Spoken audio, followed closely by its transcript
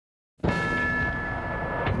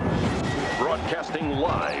Broadcasting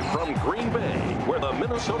live from Green Bay, where the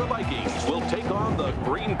Minnesota Vikings will take on the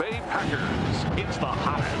Green Bay Packers. It's the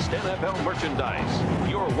hottest NFL merchandise.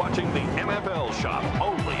 You're watching the NFL Shop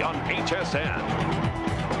only on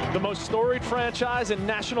HSN. The most storied franchise in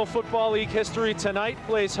National Football League history tonight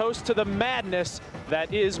plays host to the madness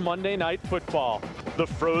that is Monday Night Football. The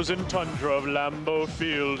frozen tundra of Lambeau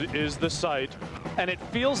Field is the site, and it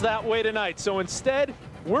feels that way tonight. So instead,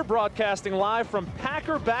 we're broadcasting live from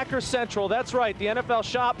Packer Backer Central. That's right, the NFL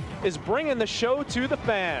Shop is bringing the show to the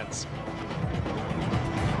fans.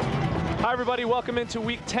 Hi everybody, welcome into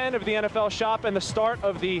week 10 of the NFL Shop and the start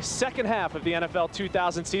of the second half of the NFL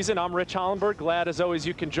 2000 season. I'm Rich Hollenberg, glad as always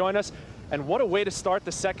you can join us. And what a way to start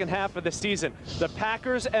the second half of the season. The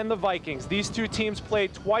Packers and the Vikings, these two teams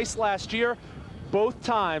played twice last year. Both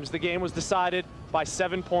times the game was decided by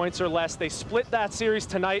 7 points or less. They split that series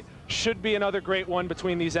tonight. Should be another great one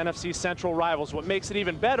between these NFC Central rivals. What makes it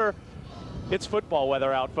even better, it's football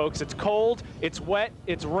weather out, folks. It's cold, it's wet,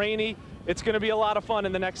 it's rainy. It's going to be a lot of fun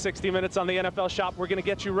in the next 60 minutes on the NFL Shop. We're going to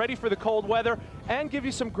get you ready for the cold weather and give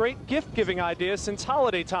you some great gift-giving ideas since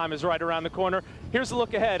holiday time is right around the corner. Here's a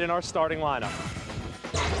look ahead in our starting lineup.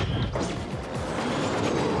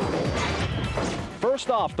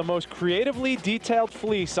 First off, the most creatively detailed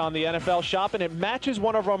fleece on the NFL Shop, and it matches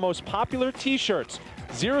one of our most popular t-shirts,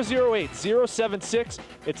 008076.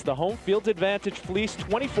 It's the Home Field Advantage Fleece,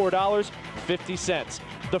 $24.50.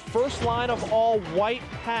 The first line of all white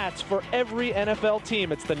hats for every NFL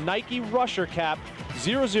team. It's the Nike Rusher Cap,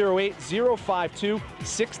 008052,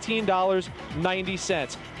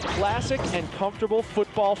 $16.90. Classic and comfortable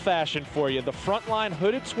football fashion for you. The Frontline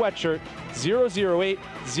Hooded Sweatshirt,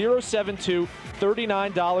 008072,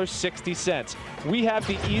 $39.60. We have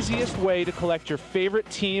the easiest way to collect your favorite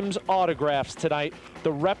team's autographs tonight.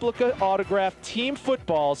 The replica autograph team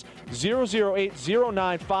footballs,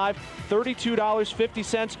 008095,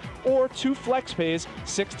 $32.50, or 2 flex pays,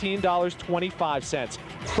 $16.25.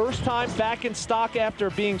 First time back in stock after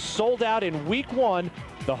being sold out in week 1,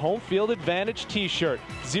 the Home Field Advantage t-shirt,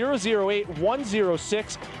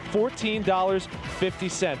 008106,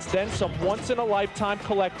 $14.50. Then some once-in-a-lifetime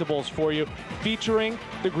collectibles for you featuring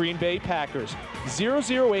the Green Bay Packers.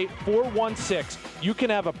 008416. You can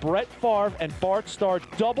have a Brett Favre and Bart Starr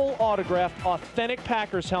double autographed authentic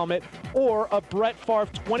Packers helmet or a Brett Favre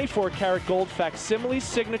 24-karat gold facsimile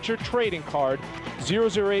signature trading card.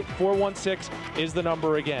 008416 is the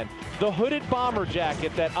number again. The hooded bomber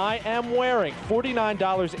jacket that I am wearing,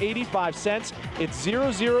 $49.85. It's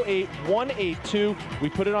 008182. We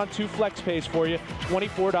put it on 2 flex pays for you,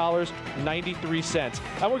 $24.93.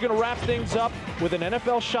 And we're going to wrap things up with an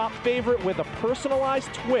NFL Shop favorite with a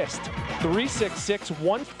personalized twist,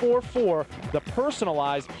 366144, the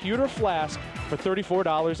personalized pewter flask for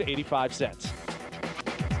 $34.85.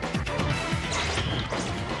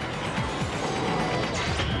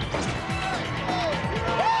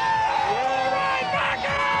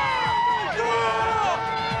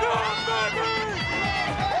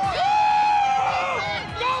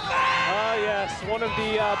 One of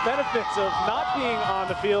the benefits of not being on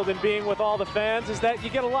the field and being with all the fans is that you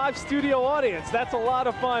get a live studio audience. That's a lot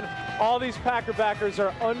of fun. All these Packer backers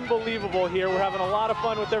are unbelievable here. We're having a lot of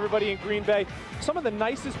fun with everybody in Green Bay. Some of the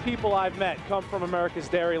nicest people I've met come from America's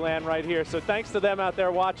Dairyland right here. So thanks to them out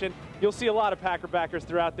there watching. You'll see a lot of Packer backers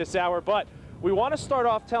throughout this hour. But we want to start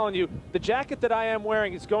off telling you the jacket that I am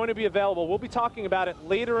wearing is going to be available. We'll be talking about it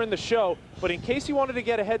later in the show. But in case you wanted to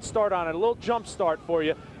get a head start on it, a little jump start for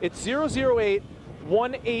you, it's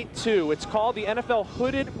 008182. It's called the NFL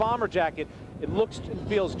Hooded Bomber Jacket. It looks and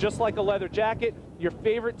feels just like a leather jacket. Your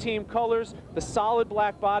favorite team colors, the solid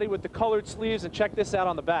black body with the colored sleeves, and check this out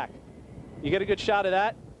on the back. You get a good shot of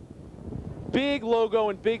that? Big logo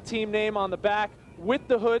and big team name on the back with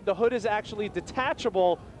the hood. The hood is actually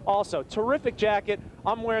detachable also. Terrific jacket.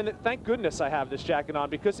 I'm wearing it. Thank goodness I have this jacket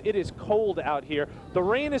on because it is cold out here. The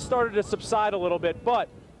rain has started to subside a little bit, but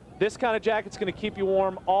this kind of jacket's going to keep you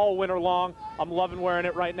warm all winter long. I'm loving wearing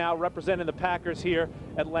it right now, representing the Packers here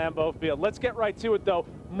at Lambeau Field. Let's get right to it, though.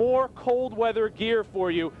 More cold weather gear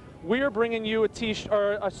for you. We are bringing you a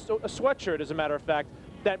sweatshirt, as a matter of fact,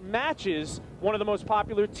 that matches one of the most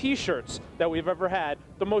popular t-shirts that we've ever had.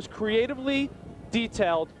 The most creatively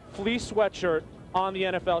detailed fleece sweatshirt on the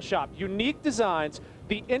NFL Shop. Unique designs,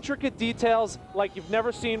 the intricate details like you've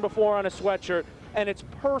never seen before on a sweatshirt, and it's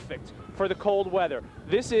perfect for the cold weather.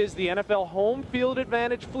 This is the NFL Home Field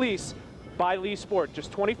Advantage Fleece by Lee Sport.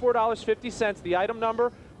 Just $24.50. The item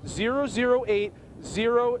number,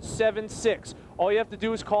 008076. All you have to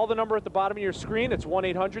do is call the number at the bottom of your screen. It's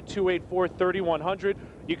 1-800-284-3100.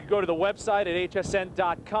 You can go to the website at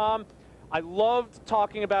hsn.com. I loved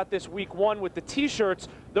talking about this week one with the T-shirts.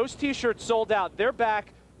 Those T-shirts sold out. They're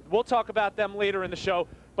back. We'll talk about them later in the show.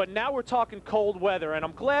 But now we're talking cold weather, and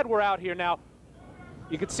I'm glad we're out here now.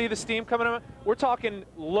 You can see the steam coming up. We're talking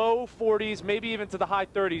low 40s, maybe even to the high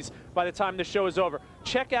 30s by the time the show is over.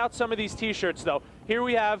 Check out some of these T-shirts, though. Here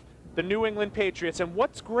we have the New England Patriots. And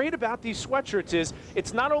what's great about these sweatshirts is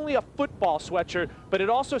it's not only a football sweatshirt, but it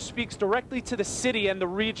also speaks directly to the city and the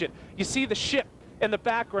region. You see the ship in the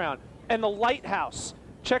background and the lighthouse.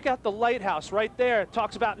 Check out the lighthouse right there. It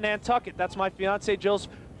talks about Nantucket. That's my fiance Jill's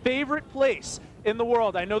favorite place in the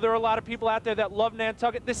world. I know there are a lot of people out there that love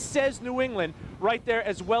Nantucket. This says New England right there,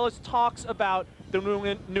 as well as talks about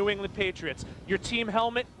the New England Patriots. Your team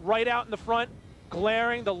helmet right out in the front,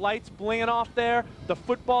 glaring, the lights blinging off there, the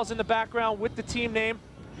footballs in the background with the team name.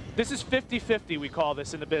 This is 50-50, we call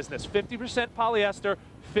this in the business. 50% polyester,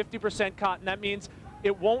 50% cotton. That means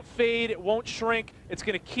it won't fade, it won't shrink. It's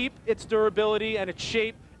going to keep its durability and its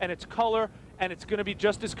shape and its color, and it's going to be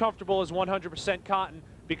just as comfortable as 100% cotton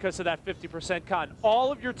because of that 50% cotton.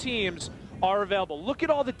 All of your teams are available. Look at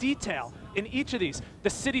all the detail in each of these. The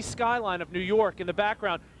city skyline of New York in the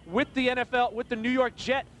background with the NFL, with the New York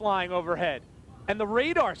Jet flying overhead. And the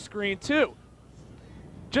radar screen, too.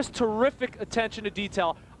 Just terrific attention to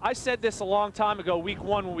detail. I said this a long time ago, week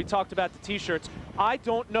one, when we talked about the T-shirts. I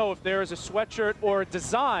don't know if there is a sweatshirt or a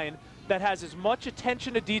design that has as much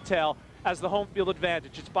attention to detail as the Home Field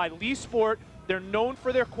Advantage. It's by Lee Sport. They're known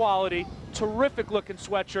for their quality. Terrific-looking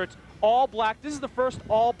sweatshirts, all black. This is the first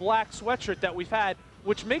all-black sweatshirt that we've had,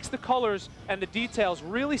 which makes the colors and the details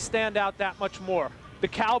really stand out that much more. The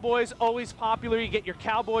Cowboys, always popular. You get your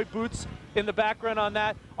cowboy boots in the background on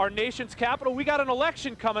that. Our nation's capital. We got an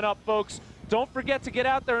election coming up, folks. Don't forget to get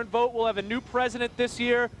out there and vote. We'll have a new president this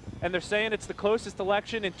year, and they're saying it's the closest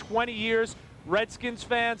election in 20 years. Redskins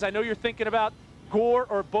fans, I know you're thinking about Gore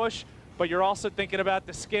or Bush, but you're also thinking about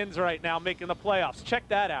the Skins right now making the playoffs. Check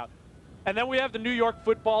that out. And then we have the New York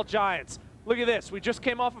Football Giants. Look at this. We just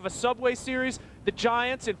came off of a Subway Series. The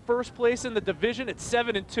Giants in first place in the division at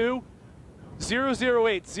 7-2.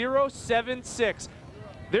 008-076.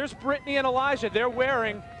 There's Brittany and Elijah. They're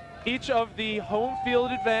wearing each of the Home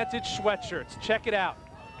Field Advantage sweatshirts. Check it out.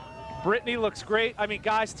 Brittany looks great. I mean,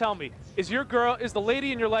 guys, tell me, is the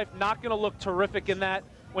lady in your life not going to look terrific in that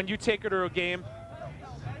when you take her to a game?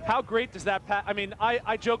 How great does that I mean,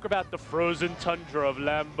 I joke about the frozen tundra of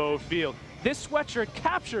Lambeau Field. This sweatshirt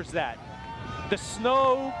captures that. The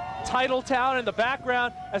snow, Titletown in the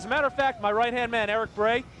background. As a matter of fact, my right-hand man, Eric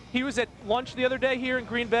Bray, he was at lunch the other day here in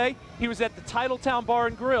Green Bay. He was at the Titletown Bar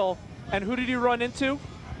and Grill, and who did he run into?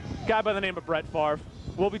 A guy by the name of Brett Favre.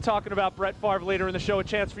 We'll be talking about Brett Favre later in the show. A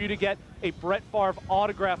chance for you to get a Brett Favre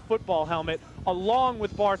autographed football helmet along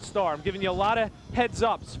with Bart Starr. I'm giving you a lot of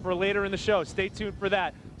heads-ups for later in the show. Stay tuned for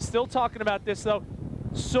that. Still talking about this, though.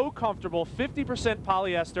 So comfortable. 50%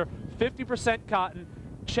 polyester, 50% cotton.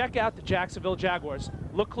 Check out the Jacksonville Jaguars.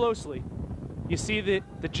 Look closely. You see the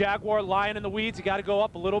Jaguar lying in the weeds. You got to go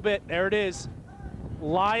up a little bit. There it is.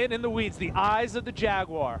 Lying in the weeds. The eyes of the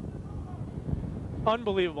Jaguar.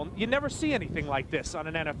 Unbelievable. You never see anything like this on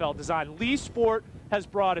an NFL design. Lee Sport has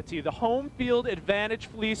brought it to you. The Home Field Advantage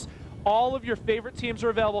fleece. All of your favorite teams are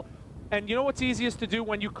available. And you know what's easiest to do?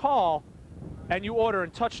 When you call and you order,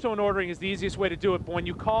 and Touchstone ordering is the easiest way to do it, but when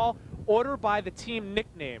you call, order by the team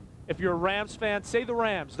nickname. If you're a Rams fan, say the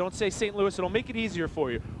Rams. Don't say St. Louis. It'll make it easier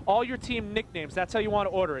for you. All your team nicknames, that's how you want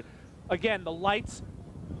to order it. Again, the lights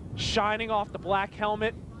shining off the black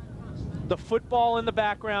helmet, the football in the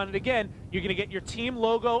background, and again, you're going to get your team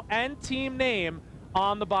logo and team name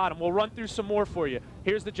on the bottom. We'll run through some more for you.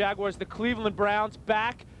 Here's the Jaguars, the Cleveland Browns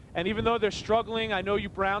back, and even though they're struggling, I know you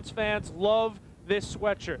Browns fans love this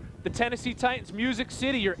sweatshirt. The Tennessee Titans, Music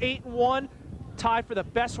City, you're 8-1. Tie for the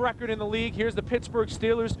best record in the league. Here's the Pittsburgh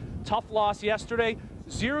Steelers. Tough loss yesterday.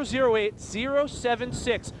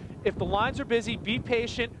 008-076. If the lines are busy, be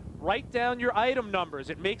patient. Write down your item numbers.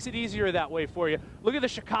 It makes it easier that way for you. Look at the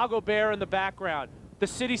Chicago Bear in the background. The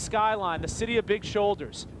city skyline, the city of big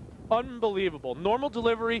shoulders. Unbelievable. Normal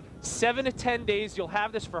delivery, 7 to 10 days. You'll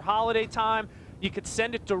have this for holiday time. You could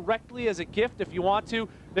send it directly as a gift if you want to.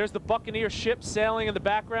 There's the Buccaneer ship sailing in the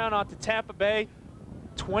background onto Tampa Bay.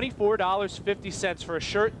 $24.50 for a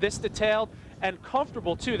shirt this detailed and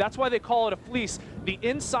comfortable too. That's why they call it a fleece. The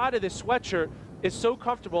inside of this sweatshirt is so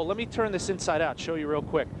comfortable. Let me turn this inside out, show you real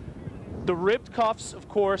quick. The ribbed cuffs, of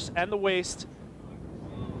course, and the waist.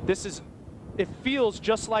 It feels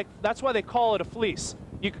just like, that's why they call it a fleece.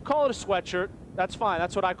 You could call it a sweatshirt, that's fine,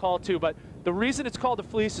 that's what I call it too, but the reason it's called a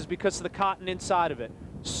fleece is because of the cotton inside of it.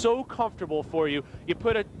 So comfortable for you. You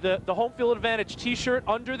put the Home Field Advantage t-shirt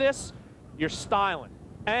under this, you're styling.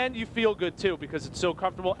 And you feel good, too, because it's so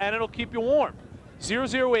comfortable, and it'll keep you warm.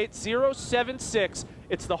 008-076.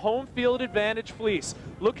 It's the Home Field Advantage fleece.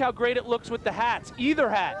 Look how great it looks with the hats, either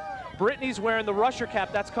hat. Brittany's wearing the Rusher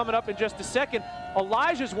cap. That's coming up in just a second.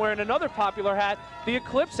 Elijah's wearing another popular hat, the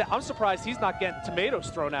Eclipse hat. I'm surprised he's not getting tomatoes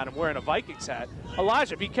thrown at him wearing a Vikings hat.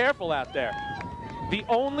 Elijah, be careful out there. The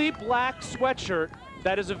only black sweatshirt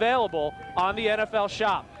that is available on the NFL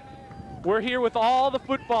Shop. We're here with all the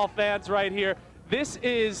football fans right here. This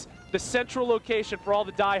is the central location for all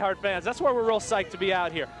the diehard fans. That's why we're real psyched to be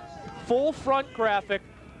out here. Full front graphic,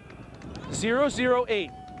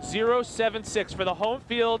 008-076 for the Home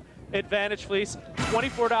Field Advantage fleece,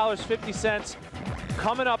 $24.50.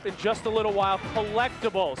 Coming up in just a little while,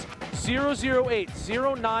 collectibles,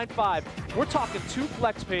 008-095. We're talking 2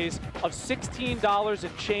 flex pays of $16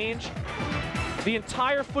 and change. The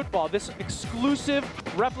entire football, this exclusive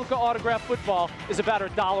replica autograph football, is about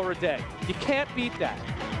 $1 a day. You can't beat that.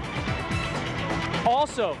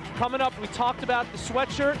 Also, coming up, we talked about the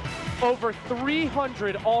sweatshirt. Over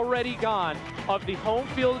 300 already gone of the Home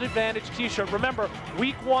Field Advantage t-shirt. Remember,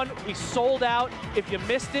 week 1, we sold out. If you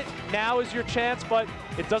missed it, now is your chance, but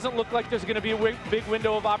it doesn't look like there's going to be a big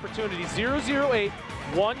window of opportunity.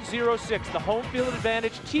 008-106, the Home Field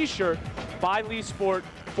Advantage t-shirt by Lee Sport,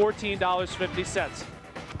 $14.50.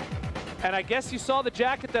 And I guess you saw the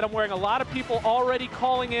jacket that I'm wearing. A lot of people already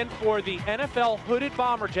calling in for the NFL hooded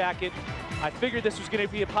bomber jacket. I figured this was going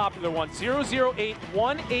to be a popular one.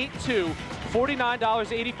 008-182,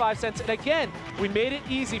 $49.85. And again, we made it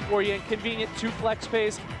easy for you and convenient. 2 flex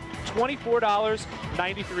pays,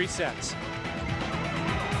 $24.93.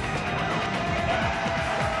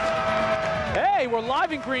 Hey, we're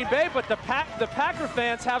live in Green Bay, but the Packer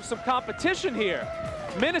fans have some competition here.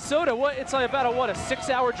 Minnesota, it's like about a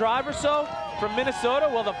 6-hour drive or so from Minnesota?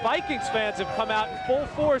 Well, the Vikings fans have come out in full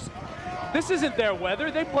force. This isn't their weather.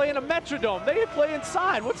 They play in a Metrodome. They play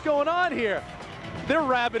inside. What's going on here? They're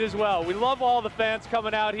rabid as well. We love all the fans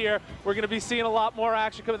coming out here. We're going to be seeing a lot more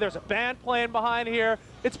action coming. There's a band playing behind here.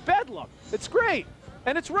 It's bedlam. It's great.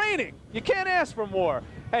 And it's raining. You can't ask for more.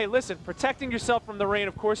 Hey, listen, protecting yourself from the rain,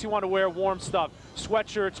 of course you want to wear warm stuff.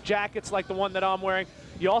 Sweatshirts, jackets like the one that I'm wearing.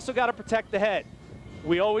 You also got to protect the head.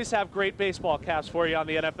 We always have great baseball caps for you on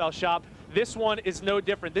the NFL Shop. This one is no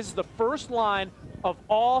different. This is the first line of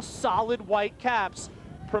all solid white caps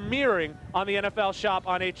premiering on the NFL Shop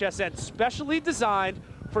on HSN, specially designed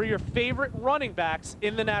for your favorite running backs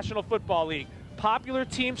in the National Football League. Popular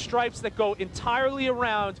team stripes that go entirely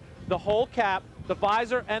around the whole cap, the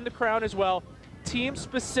visor and the crown as well.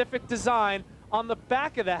 Team-specific design on the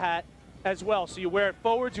back of the hat as well. So you wear it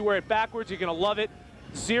forwards, you wear it backwards, you're going to love it.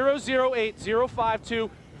 008-052,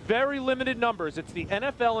 very limited numbers. It's the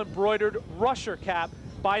NFL embroidered Rusher cap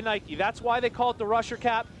by Nike. That's why they call it the Rusher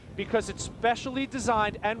cap, because it's specially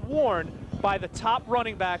designed and worn by the top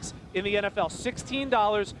running backs in the NFL.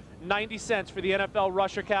 $16.90 for the NFL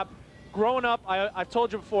Rusher cap. Growing up, I've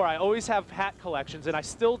told you before, I always have hat collections, and I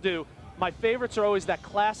still do. My favorites are always that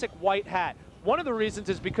classic white hat. One of the reasons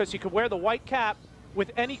is because you can wear the white cap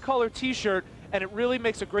with any color t-shirt, and it really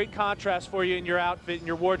makes a great contrast for you in your outfit, in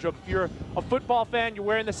your wardrobe. If you're a football fan, you're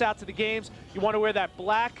wearing this out to the games, you want to wear that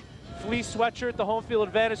black fleece sweatshirt, the Home Field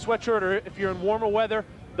Advantage sweatshirt, or if you're in warmer weather,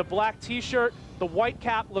 the black t-shirt, the white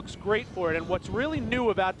cap looks great for it. And what's really new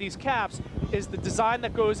about these caps is the design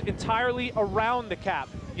that goes entirely around the cap.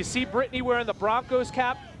 You see Brittany wearing the Broncos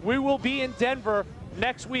cap. We will be in Denver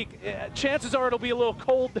next week. Chances are it'll be a little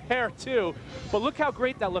cold there too. But look how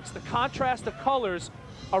great that looks. The contrast of colors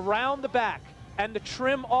around the back and the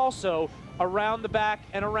trim also around the back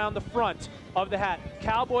and around the front of the hat.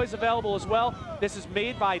 Cowboys available as well. This is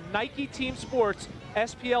made by Nike Team Sports,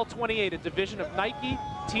 SPL 28, a division of Nike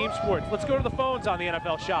Team Sports. Let's go to the phones on the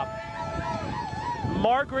NFL Shop.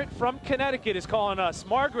 Margaret from Connecticut is calling us.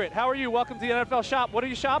 Margaret, how are you? Welcome to the NFL Shop. What are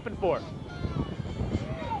you shopping for?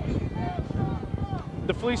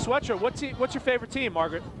 The fleece sweatshirt. What's your favorite team,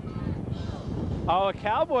 Margaret? Oh, a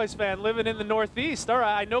Cowboys fan living in the Northeast. All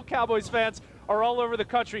right, I know Cowboys fans are all over the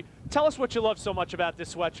country. Tell us what you love so much about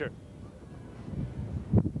this sweatshirt.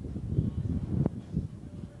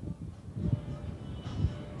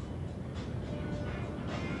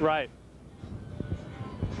 Right.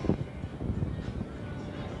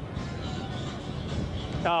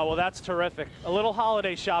 Oh, well, that's terrific. A little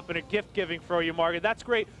holiday shopping and gift giving for you, Margaret. That's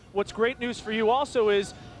great. What's great news for you also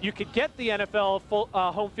is you could get the NFL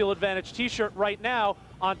Home Field Advantage t-shirt right now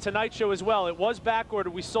on tonight's show as well. It was back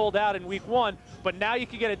ordered. We sold out in week 1, but now you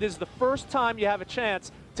can get it. This is the first time you have a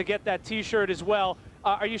chance to get that t-shirt as well.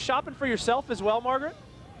 Are you shopping for yourself as well, Margaret?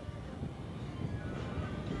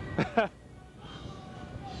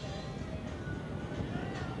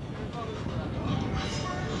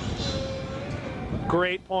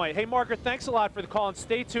 Great point. Hey, Margaret, thanks a lot for the call, and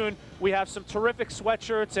stay tuned. We have some terrific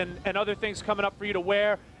sweatshirts and other things coming up for you to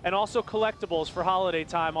wear, and also collectibles for holiday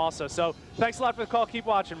time also. So thanks a lot for the call. Keep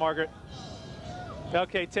watching, Margaret.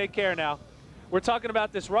 Okay, take care now. We're talking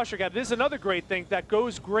about this rusher cap. This is another great thing that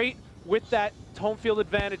goes great with that home field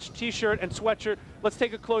advantage t-shirt and sweatshirt. Let's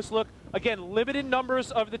take a close look. Again, limited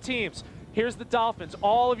numbers of the teams. Here's the Dolphins,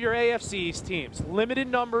 all of your AFC East teams. Limited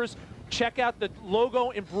numbers. Check out the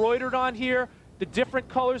logo embroidered on here, the different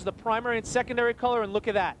colors, the primary and secondary color, and look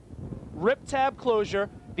at that. Rip tab closure,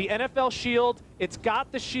 the NFL shield. It's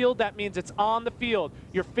got the shield. That means it's on the field.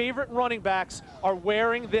 Your favorite running backs are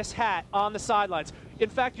wearing this hat on the sidelines. In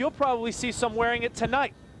fact, you'll probably see some wearing it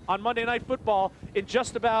tonight on Monday Night Football in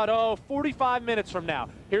just about 45 minutes from now.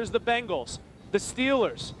 Here's the Bengals, the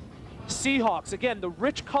Steelers, Seahawks. Again, the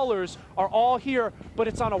rich colors are all here, but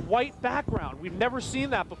it's on a white background. We've never seen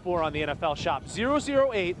that before on the NFL Shop.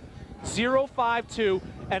 008-052,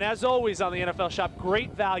 and as always on the NFL Shop,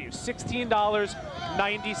 great value,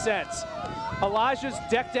 $16.90. Elijah's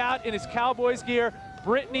decked out in his Cowboys gear.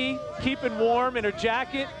 Brittany keeping warm in her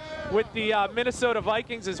jacket with the Minnesota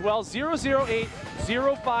Vikings as well.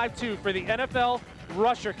 008-052 for the NFL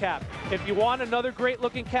rusher cap. If you want another great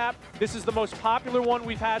looking cap, this is the most popular one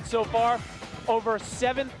we've had so far. Over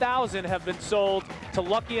 7,000 have been sold to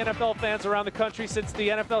lucky NFL fans around the country since the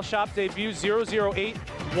NFL Shop debut.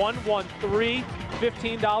 008-113,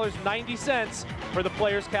 $15.90 for the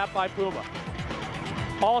player's cap by Puma.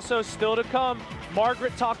 Also still to come,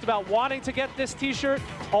 Margaret talked about wanting to get this t-shirt.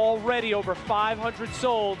 Already over 500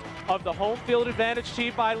 sold of the home field advantage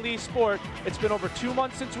tee by Lee Sport. It's been over 2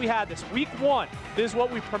 months since we had this. Week 1, this is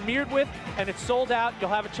what we premiered with, and it's sold out.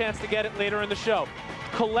 You'll have a chance to get it later in the show.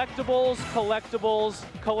 Collectibles, collectibles,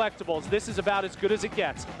 collectibles. This is about as good as it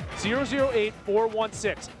gets.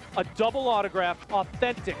 008-416, a double autograph,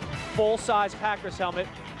 authentic, full-size Packers helmet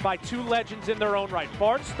by 2 legends in their own right,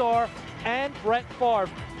 Bart Starr and Brett Favre.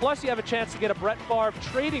 Plus, you have a chance to get a Brett Favre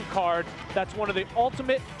trading card. That's one of the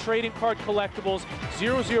ultimate trading card collectibles.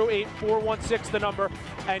 008-416, the number.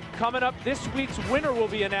 And coming up, this week's winner will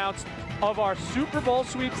be announced of our Super Bowl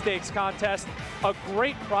sweepstakes contest. A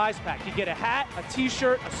great prize pack. You get a hat, a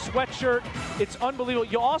t-shirt, a sweatshirt. It's unbelievable.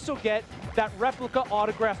 You also get that replica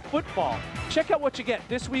autographed football. Check out what you get.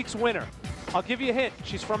 This week's winner. I'll give you a hint.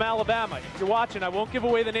 She's from Alabama. If you're watching, I won't give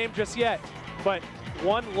away the name just yet, but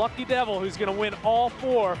one lucky devil who's going to win all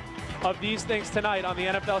 4 of these things tonight on the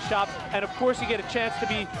NFL Shop. And of course, you get a chance to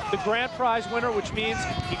be the grand prize winner, which means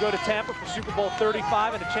you go to Tampa for Super Bowl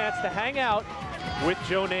 35 and a chance to hang out with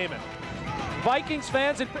Joe Namath. Vikings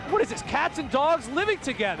fans, and what is this, cats and dogs living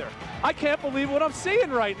together? I can't believe what I'm seeing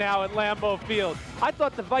right now at Lambeau Field. I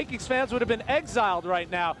thought the Vikings fans would have been exiled right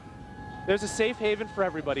now. There's a safe haven for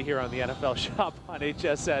everybody here on the NFL Shop on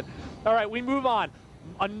HSN. All right, we move on.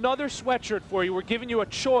 Another sweatshirt for you. We're giving you a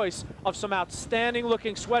choice of some outstanding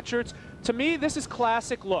looking sweatshirts. To me, this is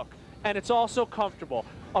classic look, and it's also comfortable.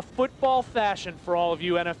 A football fashion for all of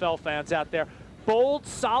you NFL fans out there. Bold,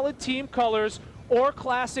 solid team colors, or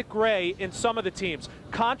classic gray in some of the teams.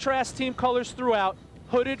 Contrast team colors throughout,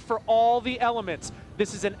 hooded for all the elements.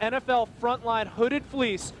 This is an NFL Frontline hooded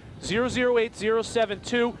fleece,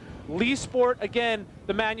 008-072. Lee Sport, again,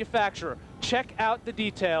 the manufacturer. Check out the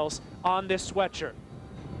details on this sweatshirt.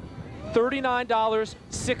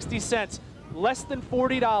 $39.60, less than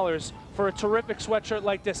 $40 for a terrific sweatshirt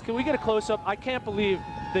like this. Can we get a close-up? I can't believe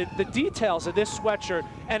the details of this sweatshirt,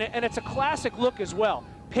 and it's a classic look as well.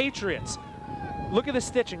 Patriots. Look at the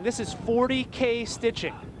stitching. This is 40K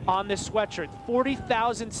stitching on this sweatshirt.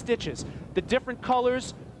 40,000 stitches. The different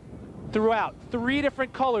colors throughout. 3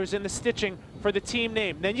 different colors in the stitching for the team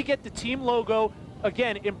name. Then you get the team logo,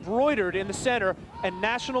 again, embroidered in the center, and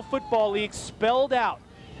National Football League spelled out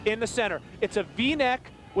in the center. It's a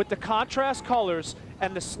V-neck with the contrast colors,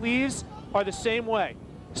 and the sleeves are the same way.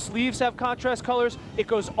 Sleeves have contrast colors. It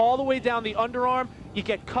goes all the way down the underarm. You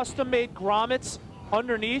get custom-made grommets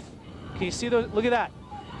underneath. Can you see those? Look at that.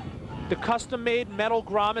 The custom-made metal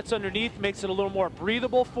grommets underneath makes it a little more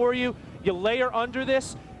breathable for you. You layer under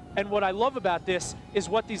this, and what I love about this is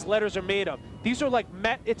what these letters are made of. These are like,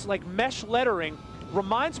 it's like mesh lettering.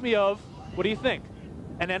 Reminds me of, what do you think?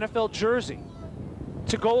 An NFL jersey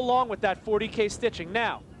to go along with that 40K stitching.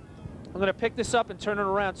 Now, I'm going to pick this up and turn it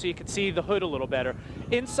around so you can see the hood a little better.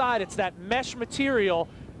 Inside, it's that mesh material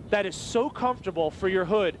that is so comfortable for your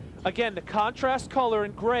hood. Again, the contrast color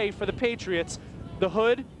in gray for the Patriots, the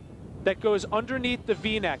hood that goes underneath the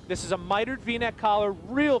V-neck. This is a mitered V-neck collar,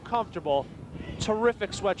 real comfortable,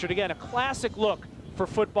 terrific sweatshirt. Again, a classic look for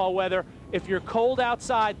football weather. If you're cold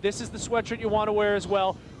outside, this is the sweatshirt you want to wear as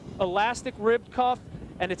well. Elastic ribbed cuff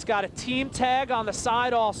and it's got a team tag on the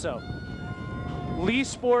side also. Lee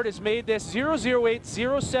Sport has made this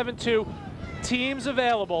 008072. Teams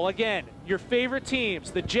available. Again, your favorite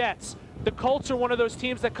teams, the Jets. The Colts are one of those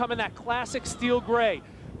teams that come in that classic steel gray.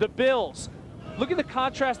 The Bills. Look at the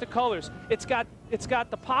contrast of colors. It's got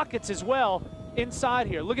the pockets as well inside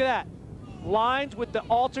here. Look at that. Lined with the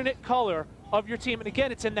alternate color of your team. And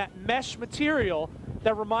again, it's in that mesh material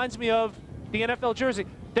that reminds me of the NFL jersey.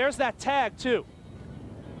 There's that tag too.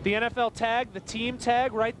 The NFL tag, the team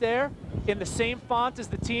tag right there in the same font as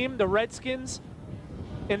the team, the Redskins,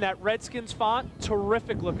 in that Redskins font.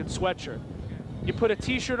 Terrific looking sweatshirt. You put a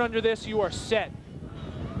t-shirt under this, you are set.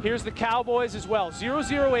 Here's the Cowboys as well,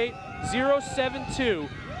 008072.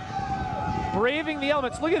 Braving the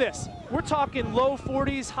elements. Look at this. We're talking low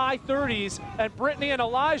 40s, high 30s, and Brittany and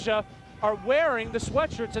Elijah are wearing the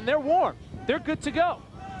sweatshirts, and they're warm. They're good to go.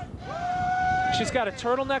 She's got a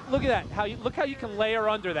turtleneck. Look at that. Look how you can layer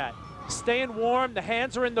under that. Staying warm. The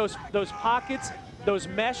hands are in those pockets, those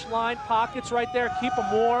mesh-lined pockets right there. Keep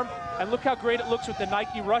them warm. And look how great it looks with the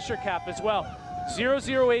Nike Rusher cap as well.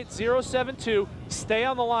 008072. Stay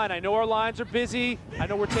on the line. I know our lines are busy. I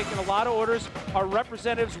know we're taking a lot of orders. Our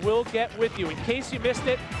representatives will get with you. In case you missed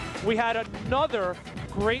it, we had another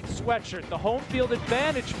great sweatshirt, the Home Field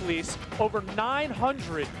Advantage fleece. Over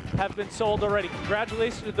 900 have been sold already.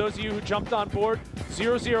 Congratulations to those of you who jumped on board.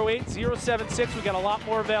 008076. We got a lot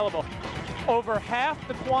more available. Over half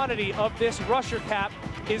the quantity of this Rusher cap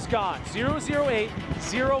is gone.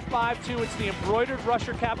 008052. It's the embroidered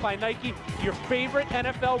Rusher cap by Nike. Your favorite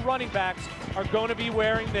NFL running backs are going to be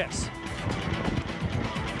wearing this.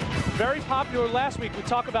 Very popular last week. We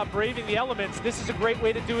talk about braving the elements. This is a great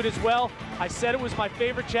way to do it as well. I said it was my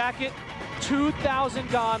favorite jacket. 2,000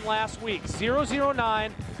 gone last week.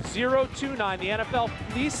 009029. The NFL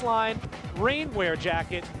fleece line rainwear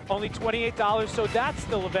jacket, only $28, so that's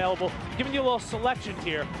still available. Giving you a little selection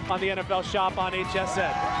here on the NFL Shop on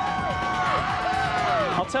HSN.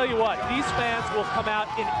 I'll tell you what, these fans will come out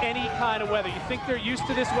in any kind of weather. You think they're used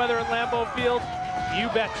to this weather at Lambeau Field? You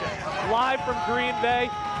betcha. Live from Green Bay.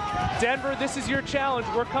 Denver, this is your challenge.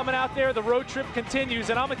 We're coming out there. The road trip continues,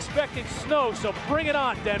 and I'm expecting snow, so bring it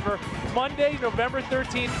on, Denver. Monday, November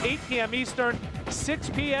 13th, 8 p.m. Eastern, 6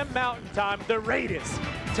 p.m. Mountain Time. The Raiders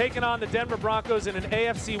taking on the Denver Broncos in an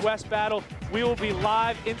AFC West battle. We will be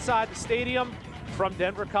live inside the stadium from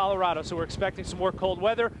Denver, Colorado. So we're expecting some more cold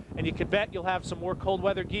weather, and you can bet you'll have some more cold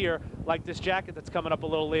weather gear like this jacket that's coming up a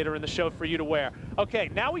little later in the show for you to wear. Okay,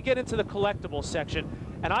 now we get into the collectibles section,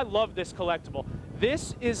 and I love this collectible.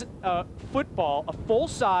 This is a football, a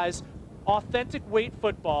full-size, authentic weight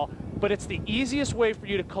football, but it's the easiest way for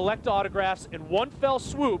you to collect autographs in one fell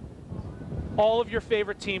swoop. All of your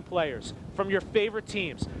favorite team players from your favorite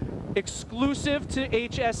teams. Exclusive to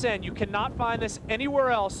HSN. You cannot find this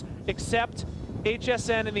anywhere else except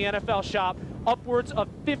HSN in the NFL Shop. Upwards of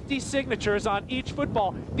 50 signatures on each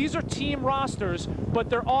football. These are team rosters, but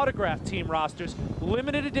they're autographed team rosters.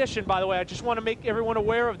 Limited edition, by the way. I just want to make everyone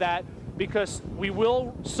aware of that, because we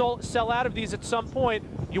will sell out of these at some point.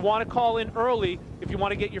 You want to call in early if you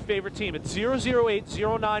want to get your favorite team. It's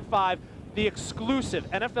 008095. The exclusive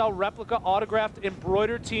NFL replica autographed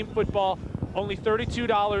embroidered team football, only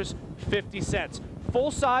 $32.50.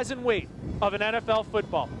 Full size and weight of an NFL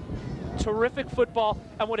football. Terrific football.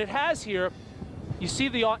 And what it has here, you see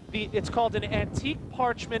it's called an antique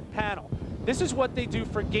parchment panel. This is what they do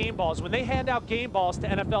for game balls. When they hand out game balls to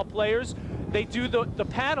NFL players, they do the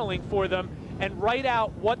paneling for them and write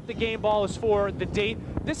out what the game ball is for, the date.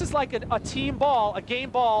 This is like a team ball, a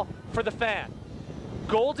game ball for the fan.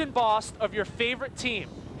 Gold embossed of your favorite team.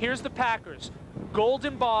 Here's the Packers. Gold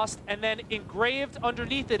embossed and then engraved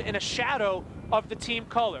underneath it in a shadow of the team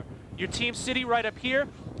color. Your team city right up here,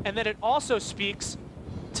 and then it also speaks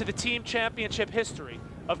to the team championship history.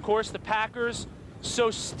 Of course, the Packers,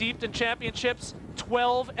 so steeped in championships,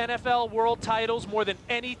 12 NFL world titles, more than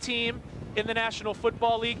any team in the National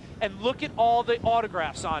Football League. And look at all the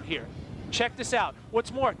autographs on here. Check this out.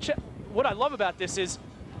 What's more, what I love about this is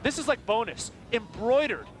like bonus.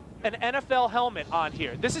 Embroidered an NFL helmet on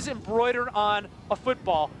here. This is embroidered on a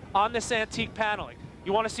football on this antique paneling.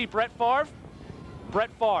 You want to see Brett Favre?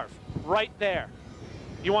 Brett Favre, right there.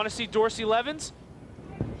 You want to see Dorsey Levens?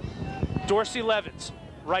 Dorsey Levens,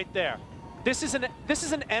 right there. This is an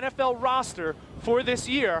NFL roster for this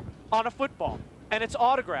year on a football, and it's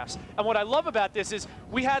autographs. And what I love about this is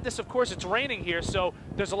we had this, of course, it's raining here, so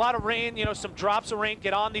there's a lot of rain, you know, some drops of rain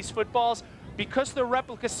get on these footballs. Because they're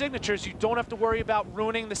replica signatures, you don't have to worry about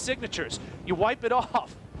ruining the signatures. You wipe it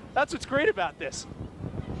off. That's what's great about this.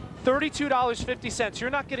 $32.50. You're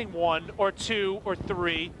not getting one or two or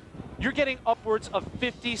three. you're getting upwards of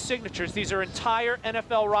 50 signatures. These are entire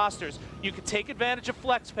NFL rosters. You can take advantage of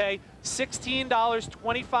FlexPay,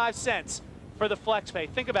 $16.25 for the FlexPay.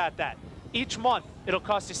 Think about that. Each month, it'll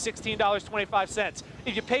cost you $16.25.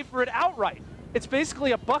 If you pay for it outright, it's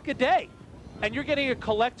basically $1 a day. And you're getting a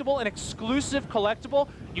collectible, an exclusive collectible.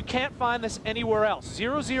 You can't find this anywhere else.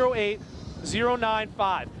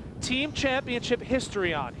 008095. Team championship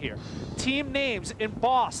history on here. Team names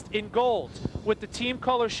embossed in gold with the team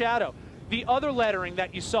color shadow. The other lettering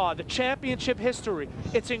that you saw, the championship history,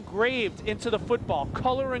 it's engraved into the football,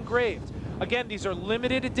 color engraved. Again, these are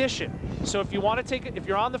limited edition. So if you want to take it, if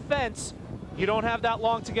you're on the fence, you don't have that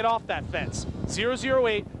long to get off that fence.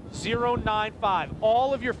 008095.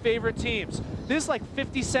 All of your favorite teams. This is like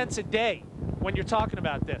 50 cents a day when you're talking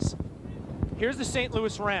about this. Here's the St.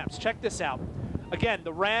 Louis Rams. Check this out. Again,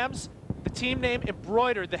 the Rams, the team name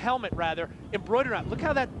embroidered, the helmet rather, embroidered on. Look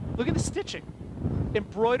at the stitching.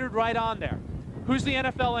 Embroidered right on there. Who's the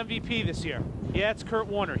NFL MVP this year? Yeah, it's Kurt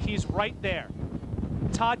Warner. He's right there.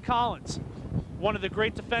 Todd Collins, one of the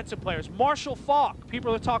great defensive players. Marshall Faulk,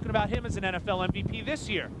 people are talking about him as an NFL MVP this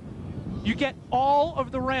year. You get all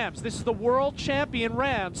of the Rams. This is the world champion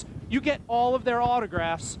Rams. You get all of their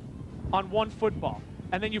autographs on one football.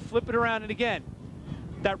 And then you flip it around and again,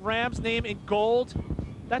 that Rams name in gold,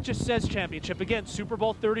 that just says championship. Again, Super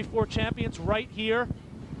Bowl 34 champions right here.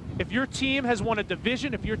 If your team has won a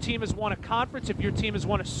division, if your team has won a conference, if your team has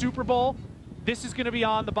won a Super Bowl, this is going to be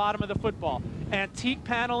on the bottom of the football. Antique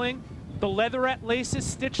paneling, the leatherette laces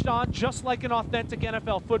stitched on just like an authentic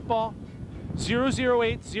NFL football.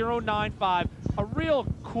 008095, a real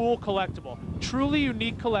cool collectible, truly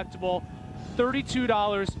unique collectible,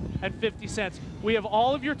 $32.50. We have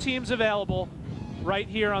all of your teams available right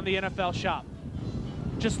here on the NFL Shop.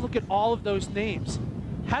 Just look at all of those names.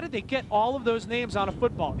 How did they get all of those names on a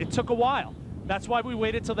football? It took a while. That's why we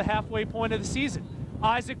waited till the halfway point of the season.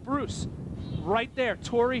 Isaac Bruce, right there.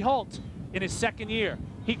 Torrey Holt in his second year.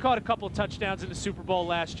 He caught a couple of touchdowns in the Super Bowl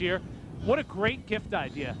last year. What a great gift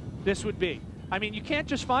idea this would be. I mean, you can't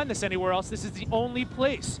just find this anywhere else. This is the only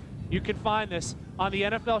place you can find this on the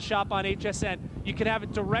NFL Shop on HSN. You can have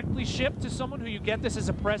it directly shipped to someone who you get this as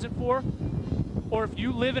a present for. Or if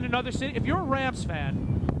you live in another city, if you're a Rams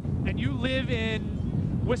fan and you live in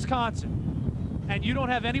Wisconsin and you don't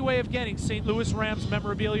have any way of getting St. Louis Rams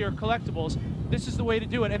memorabilia or collectibles, this is the way to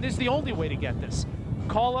do it. And this is the only way to get this.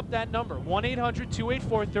 Call up that number,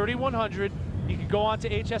 1-800-284-3100. You can go on to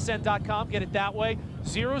hsn.com, get it that way,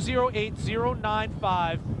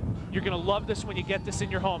 008095. You're going to love this when you get this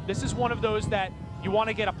in your home. This is one of those that you want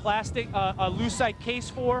to get a plastic, a lucite case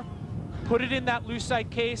for, put it in that lucite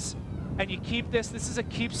case, and you keep this. This is a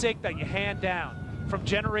keepsake that you hand down from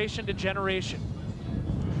generation to generation.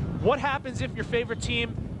 What happens if your favorite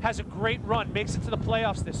team has a great run, makes it to the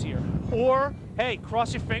playoffs this year? Or, hey,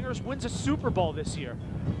 cross your fingers, wins a Super Bowl this year?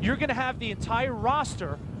 You're going to have the entire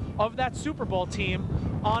roster of that Super Bowl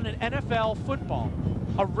team on an NFL football,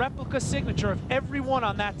 a replica signature of everyone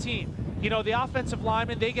on that team. You know, the offensive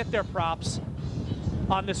linemen, they get their props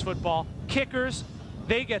on this football. Kickers,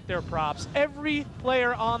 they get their props. Every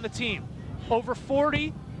player on the team, over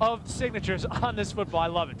 40 of signatures on this football. I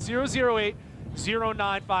love it.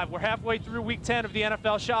 008095. We're halfway through week 10 of the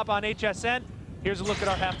NFL Shop on HSN. Here's a look at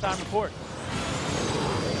our halftime report.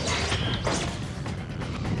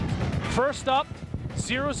 First up,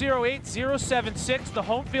 008076, the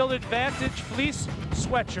Home Field Advantage Fleece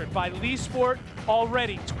Sweatshirt by Lee Sport.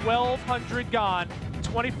 Already 1,200 gone,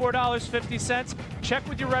 $24.50. Check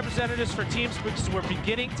with your representatives for teams because we're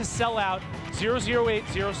beginning to sell out.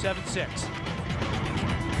 008076.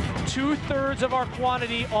 2/3 of our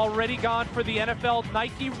quantity already gone for the NFL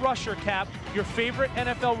Nike Rusher cap. Your favorite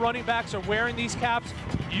NFL running backs are wearing these caps.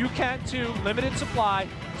 You can too. Limited supply.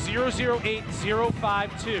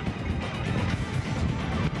 008052.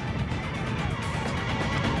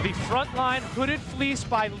 The Frontline Hooded Fleece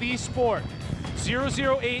by Lee Sport.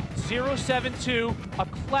 008072. A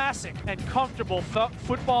classic and comfortable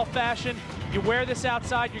football fashion. You wear this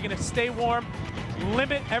outside, you're going to stay warm.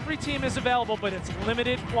 Limit, every team is available, but it's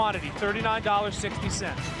limited quantity,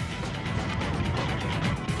 $39.60.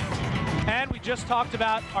 And we just talked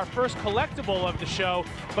about our first collectible of the show,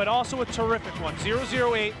 but also a terrific one,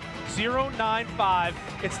 008095.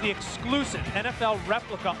 It's the exclusive NFL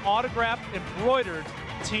replica autographed embroidered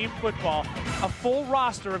team football. A full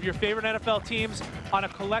roster of your favorite NFL teams on a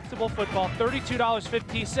collectible football,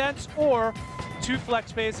 $32.50, or 2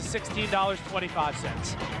 flex pays of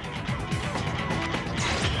 $16.25.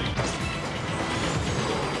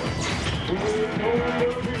 We're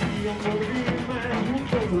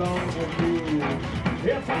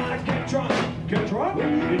If I get drunk,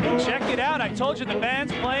 Check it out. I told you the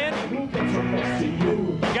band's playing.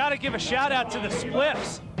 You got to give a shout out to the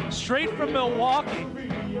Spliffs, straight from Milwaukee,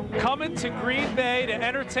 coming to Green Bay to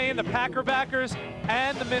entertain the Packer backers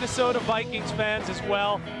and the Minnesota Vikings fans as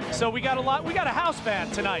well. So we got a house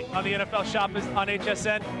band tonight on the NFL Shop on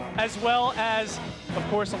HSN, as well as, of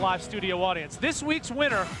course, a live studio audience. This week's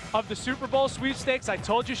winner of the Super Bowl sweepstakes, I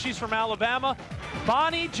told you she's from Alabama,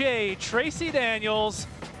 Bonnie J. Tracy Daniels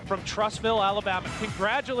from Trussville, Alabama.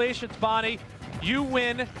 Congratulations, Bonnie. You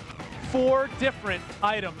win 4 different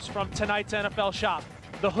items from tonight's NFL Shop.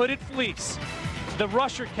 The hooded fleece, the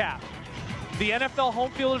rusher cap, the NFL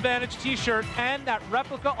Home Field Advantage t-shirt, and that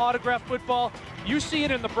replica autographed football. You see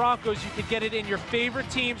it in the Broncos, you can get it in your favorite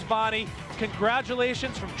teams, Bonnie.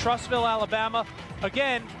 Congratulations from Trussville, Alabama.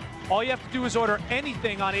 Again, all you have to do is order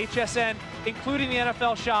anything on HSN, including the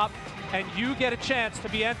NFL Shop, and you get a chance to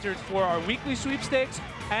be entered for our weekly sweepstakes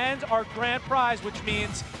and our grand prize, which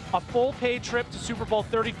means a full paid trip to Super Bowl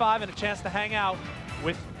 35 and a chance to hang out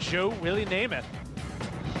with Joe Willie Namath.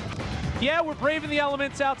 Yeah, we're braving the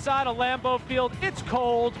elements outside of Lambeau Field. It's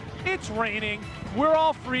cold, it's raining, we're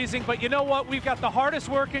all freezing, but you know what? We've got the hardest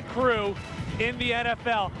working crew in the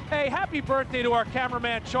NFL. Hey, happy birthday to our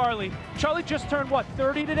cameraman, Charlie. Charlie just turned, what,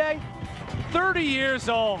 30 today? 30 years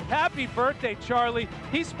old. Happy birthday, Charlie.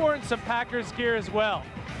 He's sporting some Packers gear as well.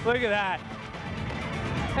 Look at that.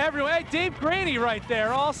 Everyone, hey, Dave Graney right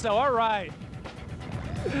there also, all right.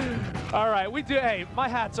 All right, we do. Hey, my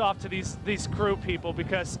hat's off to these crew people,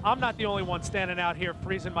 because I'm not the only one standing out here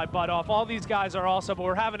freezing my butt off. All these guys are also, but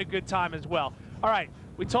we're having a good time as well. All right,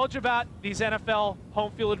 we told you about these NFL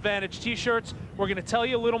Home Field Advantage t-shirts. We're going to tell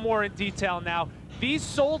you a little more in detail now. These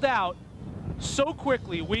sold out so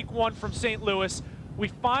quickly week 1 from St. Louis. We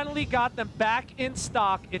finally got them back in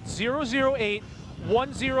stock. It's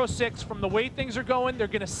 008-106. From the way things are going, they're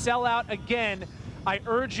going to sell out again. I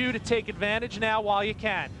urge you to take advantage now while you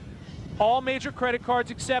can. All major credit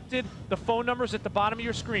cards accepted. The phone number's at the bottom of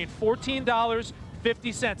your screen.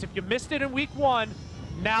 $14.50. If you missed it in week 1,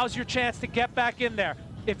 now's your chance to get back in there.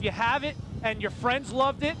 If you have it and your friends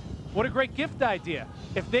loved it, what a great gift idea.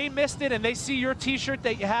 If they missed it and they see your t-shirt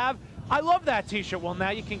that you have, I love that t-shirt. Well,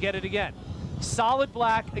 now you can get it again. Solid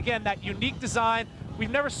black, again, that unique design.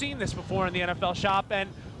 We've never seen this before in the NFL Shop, and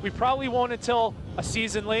we probably won't until a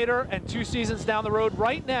season later and 2 seasons down the road.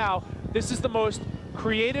 Right now, this is the most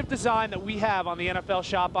creative design that we have on the NFL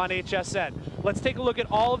Shop on HSN. Let's take a look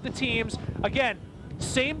at all of the teams. Again,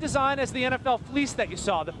 same design as the NFL fleece that you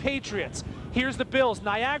saw, the Patriots. Here's the Bills,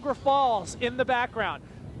 Niagara Falls in the background.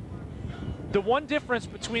 The one difference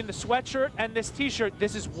between the sweatshirt and this t-shirt,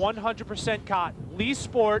 this is 100% cotton. Lee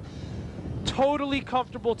Sport, totally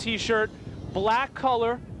comfortable t-shirt, black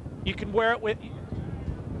color. You can wear it with...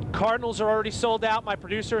 Cardinals are already sold out. My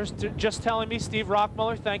producer is just telling me, Steve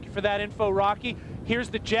Rockmuller. Thank you for that info, Rocky. Here's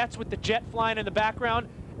the Jets with the jet flying in the background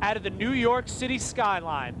out of the New York City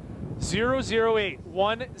skyline.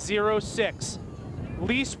 008-106.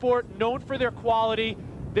 Lee Sport, known for their quality.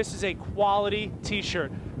 This is a quality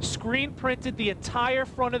t-shirt. Screen printed the entire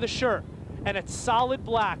front of the shirt, and it's solid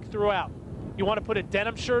black throughout. You want to put a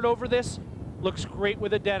denim shirt over this? Looks great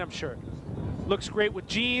with a denim shirt. Looks great with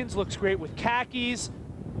jeans, looks great with khakis.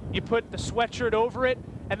 You put the sweatshirt over it,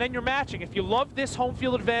 and then you're matching. If you love this Home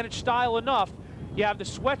Field Advantage style enough, you have the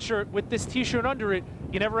sweatshirt with this t-shirt under it.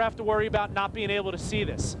 You never have to worry about not being able to see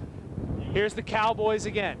this. Here's the Cowboys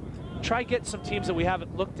again. Try getting some teams that we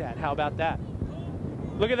haven't looked at. How about that?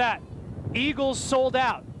 Look at that. Eagles sold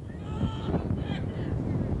out.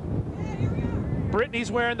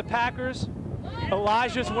 Brittany's wearing the Packers.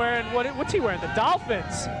 Elijah's wearing, what's he wearing? The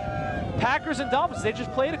Dolphins. Packers and Dolphins, they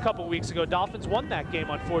just played a couple weeks ago. Dolphins won that game,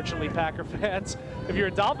 unfortunately, Packer fans. If you're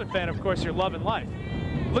a Dolphin fan, of course, you're loving life.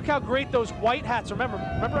 Look how great those white hats. Remember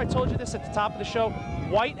I told you this at the top of the show?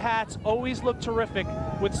 White hats always look terrific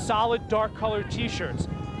with solid dark colored t-shirts.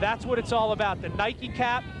 That's what it's all about. The Nike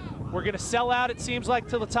cap, we're going to sell out, it seems like,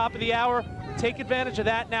 till the top of the hour. Take advantage of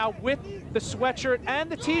that now with the sweatshirt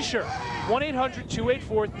and the t-shirt.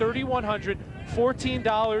 1-800-284-3100,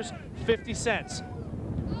 $14.50.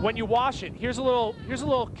 When you wash it, here's a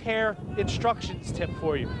little care instructions tip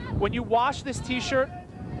for you. When you wash this t-shirt,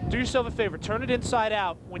 do yourself a favor, turn it inside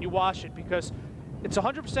out when you wash it, because it's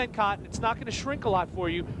 100% cotton. It's not going to shrink a lot for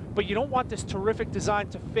you, but you don't want this terrific design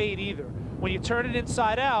to fade either. When you turn it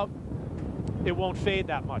inside out, it won't fade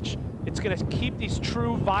that much. It's going to keep these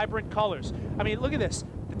true, vibrant colors. I mean, look at this.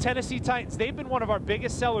 The Tennessee Titans, they've been one of our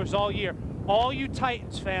biggest sellers all year. All you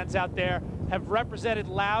Titans fans out there have represented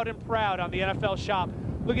loud and proud on the NFL Shop.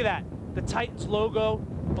 Look at that. The Titans logo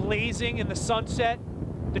blazing in the sunset.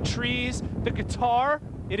 the trees, the guitar.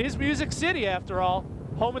 It is Music City, after all,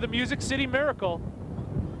 home of the Music City Miracle.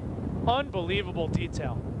 Unbelievable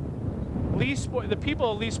detail. Lee Sport, the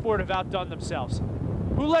people of Lee Sport have outdone themselves.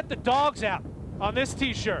 Who let the dogs out on this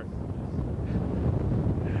t-shirt?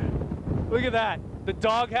 Look at that. The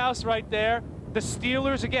doghouse right there. The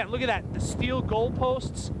Steelers, again, look at that. The steel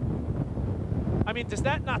goalposts. I mean, does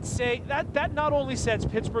that not say, that not only says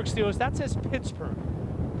Pittsburgh Steelers, that says Pittsburgh.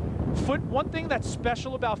 One thing that's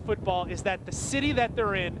special about football is that the city that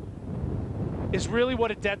they're in is really what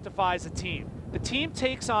identifies a team. The team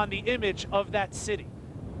takes on the image of that city.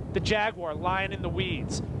 The Jaguar lying in the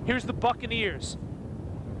weeds. Here's the Buccaneers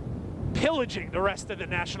pillaging the rest of the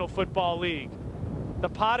National Football League. The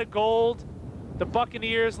pot of gold, the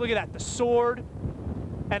Buccaneers, look at that, the sword,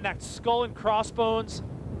 and that skull and crossbones.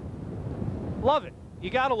 Love it. You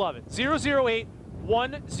gotta love it.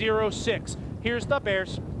 008-106. Here's the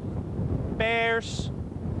Bears. Bears.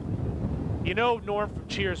 You know Norm from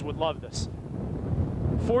Cheers would love this.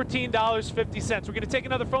 $14.50. We're gonna take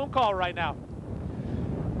another phone call right now.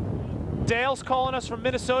 Dale's calling us from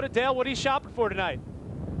Minnesota. Dale, what are you shopping for tonight?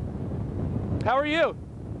 How are you?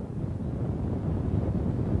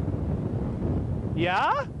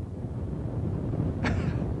 Yeah?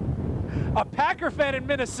 A Packer fan in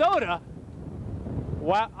Minnesota?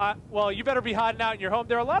 Wow. Well, you better be hiding out in your home.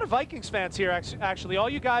 There are a lot of Vikings fans here, actually. All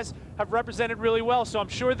you guys have represented really well, so I'm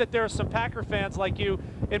sure that there are some Packer fans like you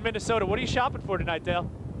in Minnesota. What are you shopping for tonight, Dale?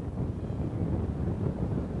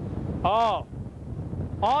 Oh,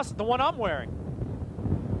 awesome. The one I'm wearing.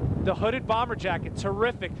 The hooded bomber jacket.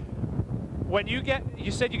 Terrific. When you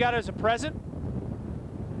said you got it as a present?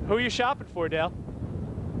 Who are you shopping for, Dale?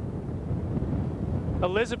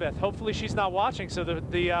 Elizabeth. Hopefully she's not watching, so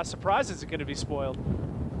the surprise isn't going to be spoiled.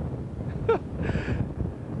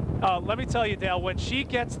 Let me tell you, Dale, when she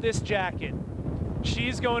gets this jacket,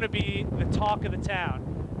 she's going to be the talk of the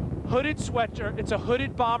town. Hooded sweatshirt. It's a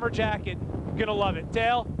hooded bomber jacket. You're going to love it.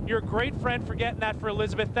 Dale, you're a great friend for getting that for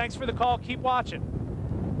Elizabeth. Thanks for the call. Keep watching.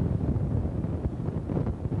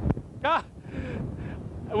 Ah,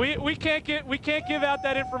 we can't give out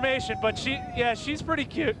that information, but she's pretty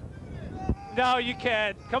cute. No, you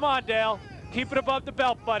can't. Come on, Dale. Keep it above the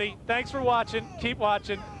belt, buddy. Thanks for watching. Keep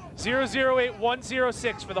watching.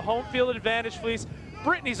 008-106 for the home field advantage fleece.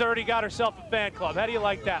 Brittany's already got herself a fan club. How do you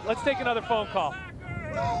like that? Let's take another phone call.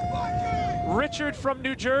 Richard from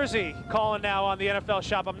New Jersey calling now on the NFL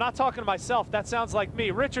Shop. I'm not talking to myself. That sounds like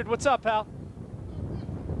me. Richard, what's up, pal?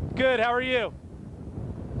 Good. How are you?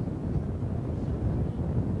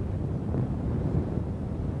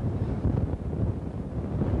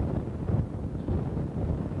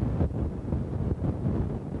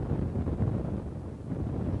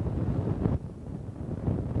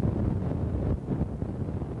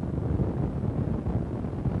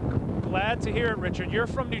 Glad to hear it, Richard. You're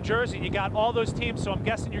from New Jersey. You got all those teams, so I'm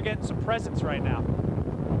guessing you're getting some presents right now.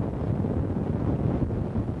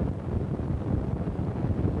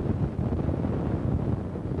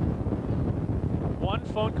 One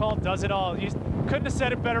phone call does it all. You couldn't have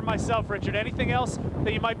said it better myself, Richard. Anything else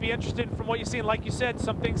that you might be interested in from what you've seen? Like you said,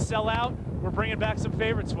 some things sell out. We're bringing back some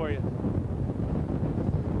favorites for you.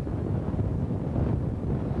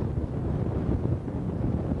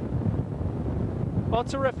 Well,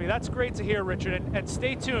 terrific. That's great to hear, Richard. And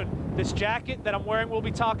stay tuned. This jacket that I'm wearing we'll be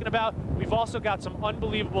talking about. We've also got some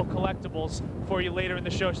unbelievable collectibles for you later in the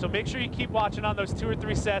show. So make sure you keep watching on those 2 or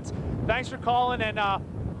 3 sets. Thanks for calling, and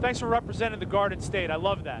thanks for representing the Garden State. I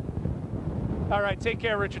love that. All right, take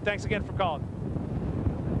care, Richard. Thanks again for calling.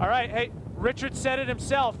 All right, hey, Richard said it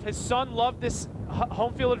himself. His son loved this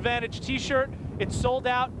home field advantage T-shirt. It's sold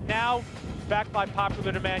out now. Back by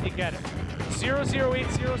popular demand, you get it.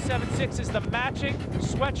 008-076 is the matching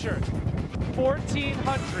sweatshirt.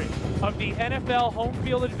 1,400 of the NFL home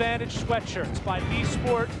field advantage sweatshirts by Lee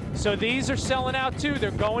Sport. So these are selling out too.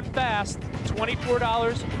 They're going fast.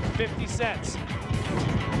 $24.50.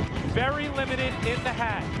 Very limited in the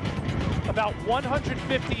hat. About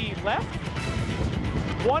 150 left.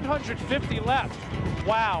 150 left.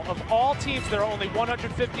 Wow. Of all teams, there are only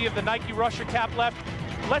 150 of the Nike Rusher cap left.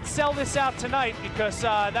 Let's sell this out tonight because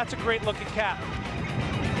that's a great looking cap.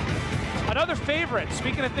 Another favorite,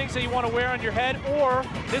 speaking of things that you want to wear on your head, or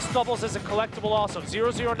this doubles as a collectible also,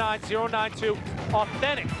 009-092,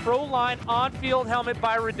 authentic Pro-Line on-field helmet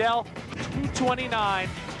by Riddell,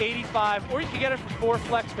 $229.85, or you can get it for 4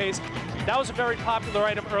 flex pays. That was a very popular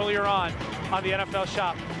item earlier on the NFL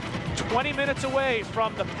Shop. 20 minutes away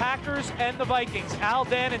from the Packers and the Vikings. Al,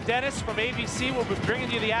 Dan, and Dennis from ABC will be bringing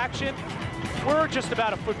you the action. We're just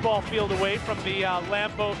about a football field away from the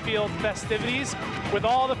Lambeau Field festivities with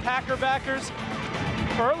all the Packer backers.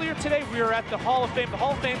 Earlier today, we were at the Hall of Fame. The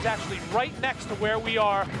Hall of Fame is actually right next to where we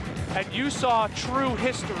are, and you saw true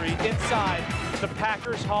history inside the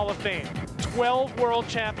Packers Hall of Fame. 12 world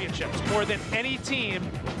championships, more than any team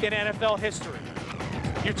in NFL history.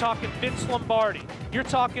 You're talking Vince Lombardi. You're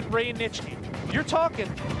talking Ray Nitschke. You're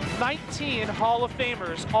talking 19 Hall of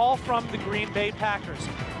Famers, all from the Green Bay Packers.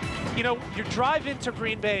 You know, you drive into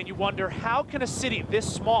Green Bay and you wonder, how can a city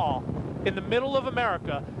this small in the middle of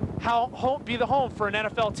America be the home for an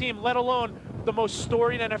NFL team, let alone the most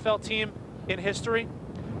storied NFL team in history?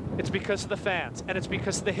 It's because of the fans, and it's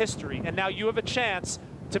because of the history. And now you have a chance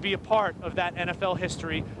to be a part of that NFL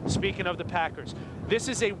history, speaking of the Packers. This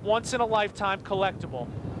is a once-in-a-lifetime collectible,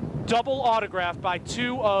 double autographed by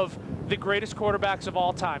two of the greatest quarterbacks of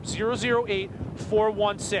all time,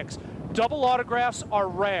 008-416. Double autographs are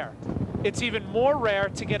rare. It's even more rare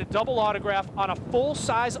to get a double autograph on a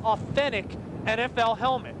full-size, authentic NFL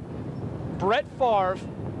helmet. Brett Favre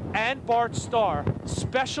and Bart Starr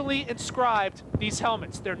specially inscribed these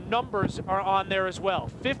helmets. Their numbers are on there as well,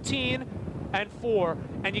 15 and 4,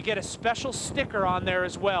 and you get a special sticker on there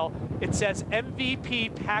as well. It says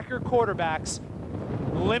MVP Packer Quarterbacks,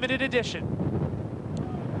 limited edition.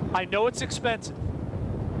 I know it's expensive.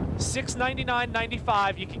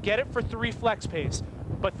 $699.95. You can get it for 3 flex pays.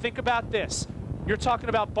 But think about this. You're talking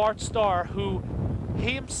about Bart Starr, who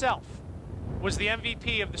he himself was the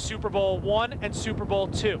MVP of the Super Bowl I and Super Bowl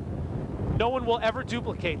II. No one will ever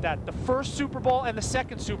duplicate that. The first Super Bowl and the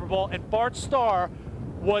second Super Bowl, and Bart Starr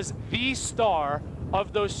was the star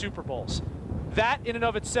of those Super Bowls. That in and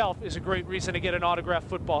of itself is a great reason to get an autographed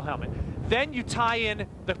football helmet. Then you tie in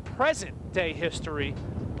the present day history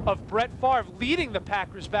of Brett Favre leading the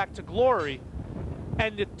Packers back to glory,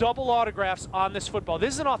 and the double autographs on this football.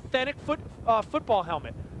 This is an authentic football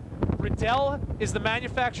helmet. Riddell is the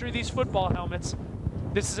manufacturer of these football helmets.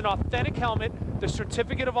 This is an authentic helmet. The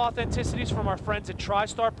certificate of authenticity is from our friends at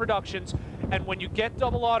TriStar Productions, and when you get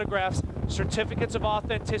double autographs, certificates of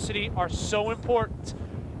authenticity are so important.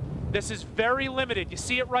 This is very limited. You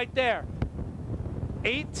see it right there.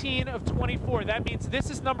 18 of 24. That means this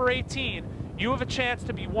is number 18. You have a chance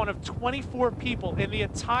to be one of 24 people in the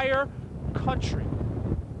entire country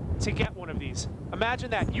to get one of these.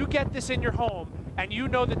 Imagine that. You get this in your home, and you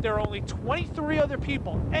know that there are only 23 other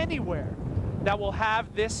people anywhere that will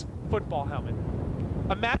have this football helmet.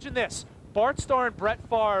 Imagine this. Bart Starr and Brett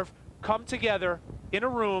Favre come together in a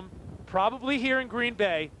room, probably here in Green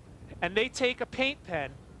Bay, and they take a paint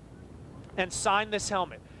pen and sign this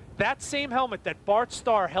helmet. That same helmet that Bart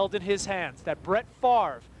Starr held in his hands, that Brett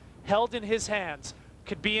Favre held in his hands,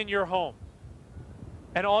 could be in your home.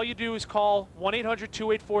 And all you do is call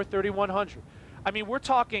 1-800-284-3100. I mean, we're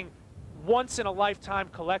talking once-in-a-lifetime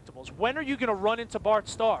collectibles. When are you going to run into Bart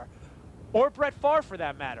Starr? Or Brett Favre, for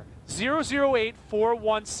that matter.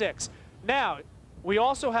 008-416. Now, we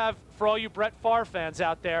also have, for all you Brett Favre fans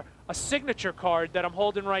out there, a signature card that I'm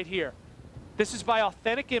holding right here. This is by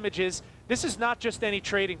Authentic Images. This is not just any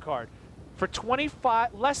trading card. For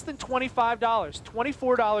less than $25,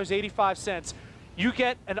 $24.85, you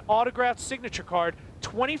get an autographed signature card,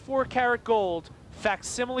 24-karat gold,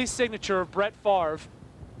 facsimile signature of Brett Favre,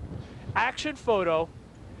 action photo,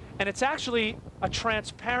 and it's actually a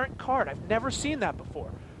transparent card. I've never seen that before.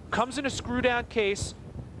 Comes in a screw-down case,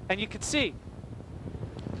 and you can see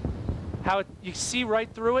how you see right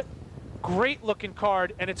through it. Great looking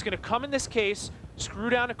card, and it's going to come in this case,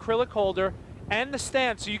 screw-down acrylic holder, and the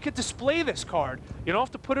stand, so you could display this card. You don't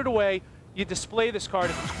have to put it away. You display this card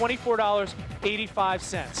at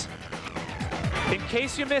 $24.85. In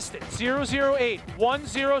case you missed it,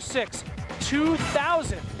 008-106,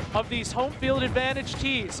 2,000 of these home field advantage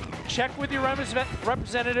tees. Check with your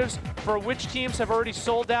representatives for which teams have already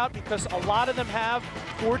sold out, because a lot of them have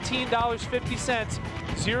 $14.50,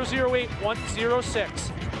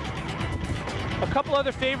 008-106. A couple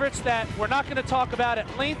other favorites that we're not going to talk about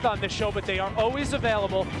at length on this show, but they are always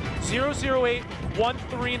available.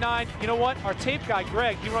 008-139. You know what? Our tape guy,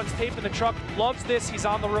 Greg, he runs tape in the truck, loves this. He's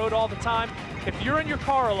on the road all the time. If you're in your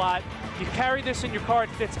car a lot, you carry this in your car. It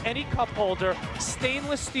fits any cup holder.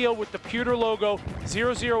 Stainless steel with the pewter logo,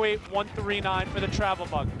 008-139 for the travel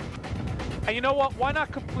mug. And you know what? Why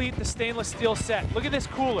not complete the stainless steel set? Look at this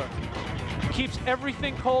cooler. Keeps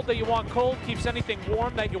everything cold that you want cold, keeps anything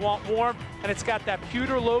warm that you want warm, and it's got that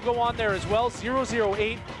pewter logo on there as well,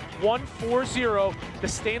 008-140, the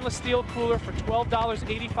stainless steel cooler for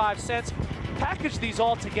 $12.85. Package these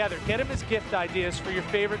all together. Get them as gift ideas for your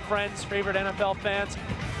favorite friends, favorite NFL fans.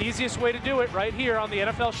 Easiest way to do it right here on the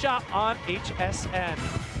NFL Shop on HSN.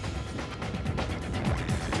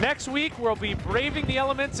 Next week, we'll be braving the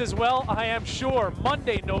elements as well, I am sure.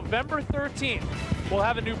 Monday, November 13th. We'll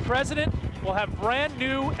have a new president. We'll have brand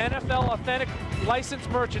new NFL authentic licensed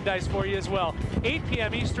merchandise for you as well. 8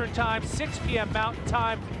 p.m. Eastern Time, 6 p.m. Mountain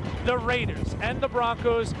Time. The Raiders and the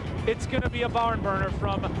Broncos. It's going to be a barn burner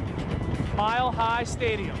from Mile High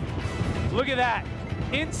Stadium. Look at that.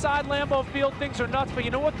 Inside Lambeau Field, things are nuts, but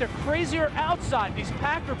you know what? They're crazier outside. These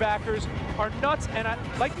Packer backers are nuts, and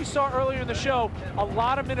like you saw earlier in the show, a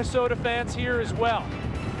lot of Minnesota fans here as well.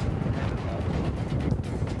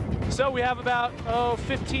 So we have about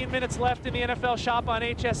 15 minutes left in the NFL Shop on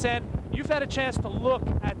HSN. You've had a chance to look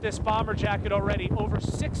at this bomber jacket already. Over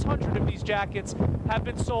 600 of these jackets have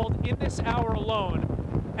been sold in this hour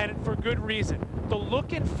alone, and for good reason. The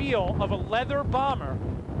look and feel of a leather bomber,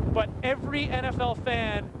 but every NFL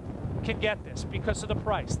fan can get this because of the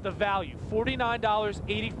price, the value,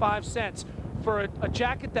 $49.85 for a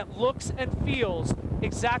jacket that looks and feels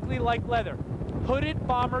exactly like leather. Hooded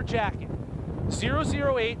bomber jacket,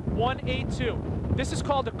 008182. This is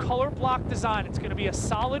called a color block design. It's going to be a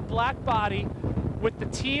solid black body with the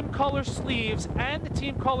team color sleeves and the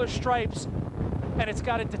team color stripes, and it's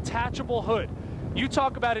got a detachable hood. You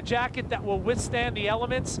talk about a jacket that will withstand the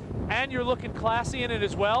elements, and you're looking classy in it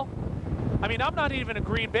as well. I mean, I'm not even a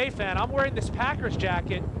Green Bay fan. I'm wearing this Packers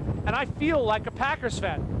jacket, and I feel like a Packers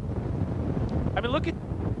fan. I mean, look at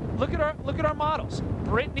our models,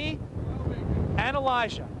 Brittany and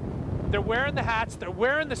Elijah. They're wearing the hats, they're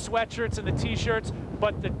wearing the sweatshirts and the t-shirts,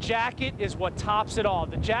 but the jacket is what tops it all.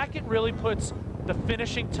 The jacket really puts the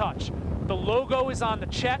finishing touch. The logo is on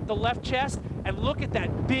the left chest, and look at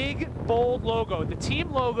that big, bold logo. The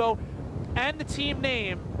team logo and the team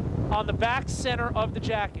name on the back center of the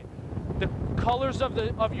jacket. The colors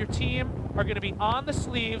of your team are going to be on the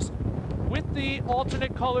sleeves with the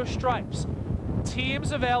alternate color stripes.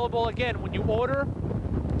 Teams available, again, when you order,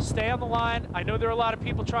 stay on the line. I know there are a lot of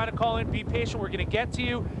people trying to call in. Be patient. We're going to get to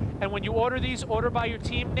you. And when you order these, order by your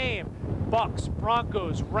team name. Bucks,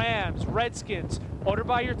 Broncos, Rams, Redskins. Order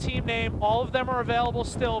by your team name. All of them are available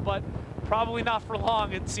still, but probably not for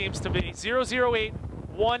long, it seems to be.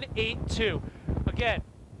 008182. Again,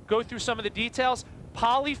 go through some of the details.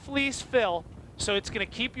 Poly fleece fill, so it's going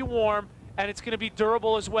to keep you warm, and it's going to be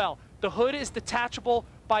durable as well. The hood is detachable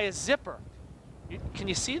by a zipper. Can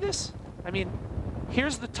you see this? I mean,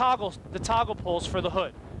 here's the toggle pulls for the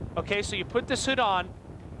hood. Okay, so you put this hood on,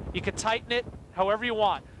 you can tighten it however you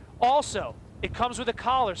want. Also, it comes with a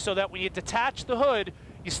collar so that when you detach the hood,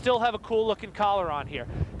 you still have a cool looking collar on here.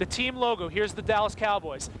 The team logo, here's the Dallas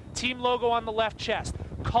Cowboys. Team logo on the left chest.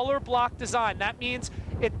 Color block design, that means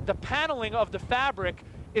the paneling of the fabric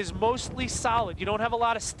is mostly solid. You don't have a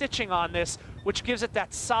lot of stitching on this, which gives it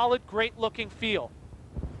that solid, great looking feel.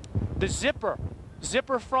 The zipper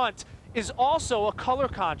front is also a color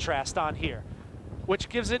contrast on here, which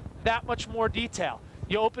gives it that much more detail.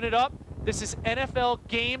 You open it up, this is NFL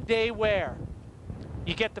game day wear.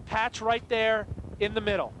 You get the patch right there in the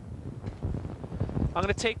middle. I'm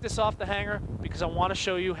gonna take this off the hanger because I wanna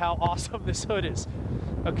show you how awesome this hood is,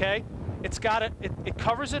 okay? It's got it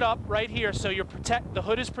covers it up right here, so the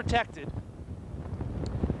hood is protected.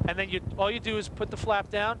 And then all you do is put the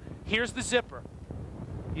flap down. Here's the zipper.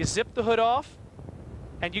 You zip the hood off,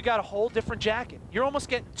 and you got a whole different jacket. You're almost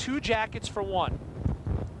getting 2 jackets for one.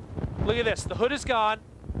 Look at this, the hood is gone,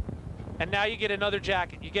 and now you get another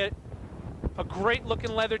jacket. You get a great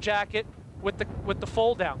looking leather jacket with the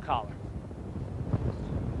fold down collar.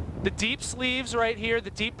 The deep sleeves right here,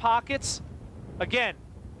 the deep pockets, again,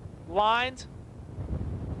 lined,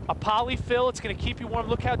 a poly fill. It's going to keep you warm.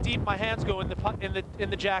 Look how deep my hands go in the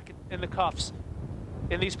jacket, in the cuffs,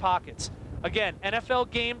 in these pockets. Again,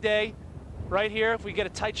 NFL game day, right here. If we get a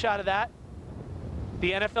tight shot of that,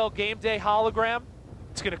 the NFL game day hologram.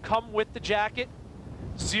 It's going to come with the jacket.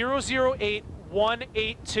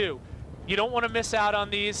 008182. You don't want to miss out on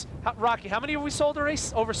these. Rocky, how many have we sold already?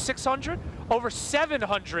 Over 600? Over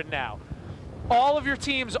 700 now. All of your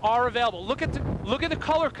teams are available. Look at the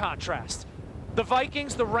color contrast. The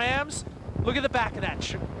Vikings, the Rams, look at the back of that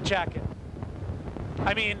jacket.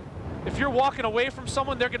 I mean, if you're walking away from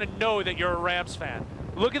someone, they're going to know that you're a Rams fan.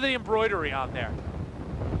 Look at the embroidery on there.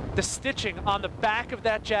 The stitching on the back of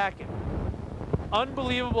that jacket.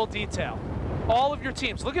 Unbelievable detail. All of your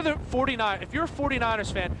teams. Look at the 49ers. If you're a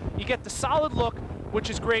 49ers fan, you get the solid look, which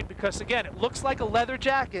is great because, again, it looks like a leather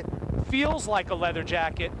jacket, feels like a leather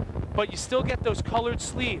jacket, but you still get those colored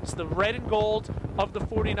sleeves, the red and gold of the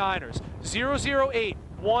 49ers.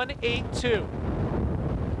 008182.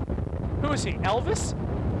 Who is he? Elvis?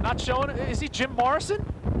 Not showing. Is he Jim Morrison?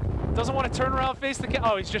 Doesn't want to turn around and face the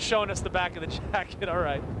camera. Oh, he's just showing us the back of the jacket. All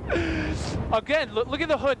right. Again, look at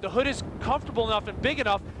the hood. The hood is comfortable enough and big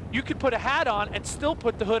enough you could put a hat on and still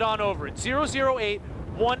put the hood on over it.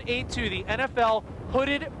 008182, the NFL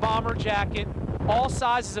hooded bomber jacket. All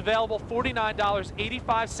sizes available,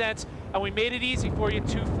 $49.85, and we made it easy for you.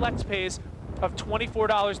 2 flex pays of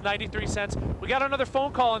 $24.93. We got another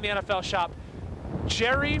phone call in the NFL shop.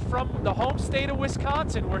 Jerry from the home state of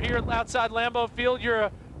Wisconsin. We're here outside Lambeau Field. You're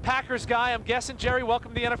a Packers guy, I'm guessing. Jerry,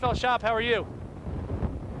 welcome to the NFL shop. How are you?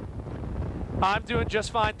 I'm doing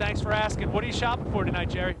just fine. Thanks for asking. What are you shopping for tonight,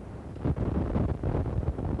 Jerry?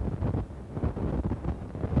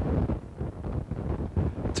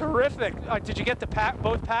 Terrific. Did you get the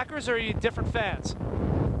both Packers, or are you different fans?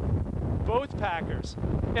 Both Packers.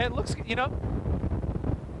 Yeah, it looks, you know,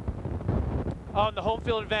 on the home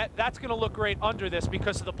field event, that's going to look great under this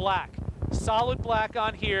because of the black. Solid black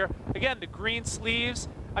on here. Again, the green sleeves.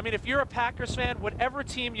 I mean, if you're a Packers fan, whatever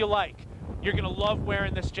team you like, you're going to love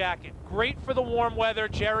wearing this jacket. Great for the warm weather,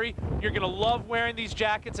 Jerry. You're going to love wearing these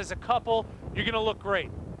jackets as a couple. You're going to look great.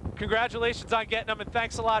 Congratulations on getting them, and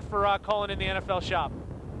thanks a lot for calling in the NFL shop.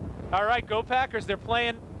 All right, go Packers. They're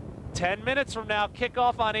playing 10 minutes from now.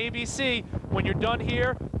 Kickoff on ABC. When you're done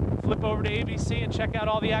here, flip over to ABC and check out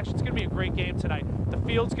all the action. It's going to be a great game tonight. The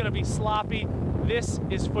field's going to be sloppy. This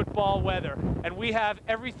is football weather, and we have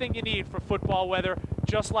everything you need for football weather,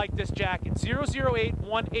 just like this jacket.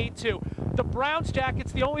 008182. The Browns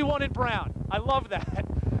jacket's the only one in brown. I love that.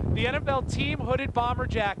 The NFL team hooded bomber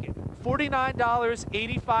jacket,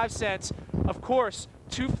 $49.85. Of course,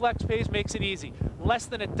 2 flex pays makes it easy. Less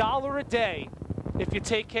than $1 a day if you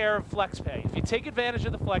take care of flex pay. If you take advantage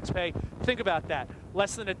of the flex pay, think about that.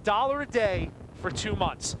 Less than $1 a day for 2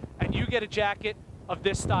 months, and you get a jacket of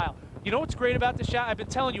this style. You know what's great about this jacket? I've been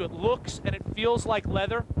telling you, it looks and it feels like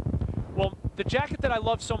leather. Well, the jacket that I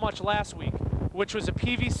loved so much last week, which was a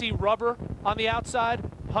PVC rubber on the outside,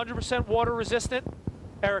 100% water resistant.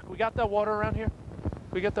 Eric, we got that water around here?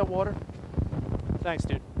 We got that water? Thanks,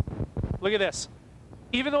 dude. Look at this.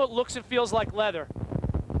 Even though it looks and feels like leather,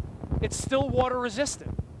 it's still water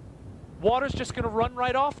resistant. Water's just going to run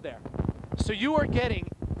right off there. So you are getting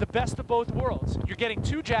the best of both worlds. You're getting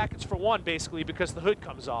 2 jackets for one, basically, because the hood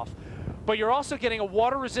comes off. But you're also getting a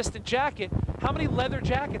water resistant jacket. How many leather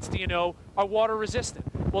jackets do you know are water resistant?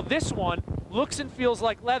 Well, this one looks and feels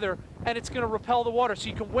like leather, and it's going to repel the water. So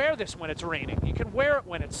you can wear this when it's raining. You can wear it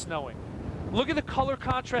when it's snowing. Look at the color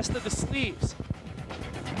contrast of the sleeves.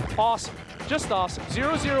 Awesome. Just awesome.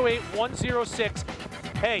 008106.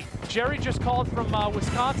 Hey, Jerry just called from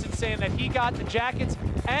Wisconsin saying that he got the jackets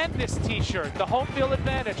and this T-shirt, the home field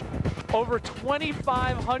advantage. Over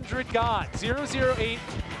 2,500 gone.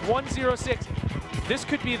 008106. This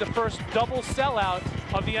could be the first double sellout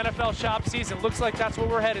of the NFL shop season. Looks like that's what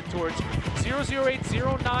we're headed towards.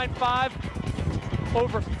 008095.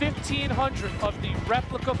 Over 1,500 of the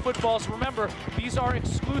replica footballs. Remember, these are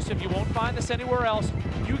exclusive. You won't find this anywhere else.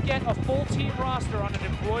 You get a full team roster on an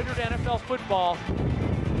embroidered NFL football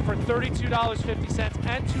for $32.50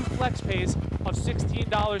 and 2 flex pays of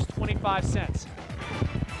 $16.25.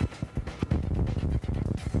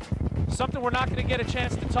 Something we're not going to get a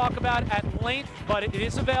chance to talk about at length, but it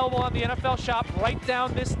is available on the NFL shop. Write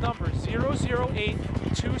down this number,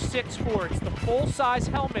 008264. It's the full-size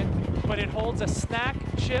helmet, but it holds a snack,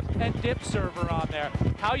 chip, and dip server on there.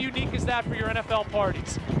 How unique is that for your NFL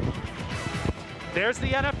parties? There's the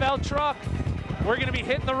NFL truck. We're going to be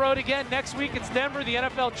hitting the road again. Next week it's Denver. The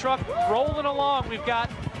NFL truck rolling along. We've got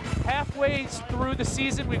halfway through the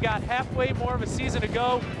season. We've got halfway more of a season to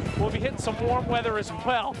go. We'll be hitting some warm weather as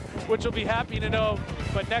well, which you'll be happy to know.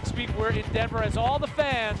 But next week we're in Denver as all the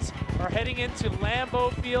fans are heading into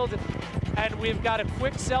Lambeau Field. And we've got a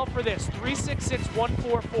quick sell for this,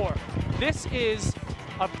 366144. This is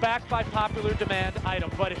a backed by popular demand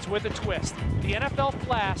item, but it's with a twist. The NFL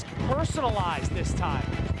flask, personalized this time.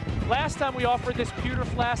 Last time we offered this pewter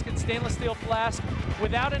flask and stainless steel flask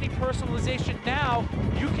without any personalization. Now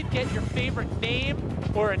you can get your favorite name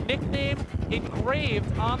or a nickname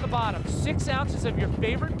engraved on the bottom. 6 ounces of your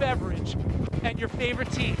favorite beverage and your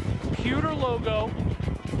favorite team. Pewter logo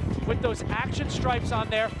with those action stripes on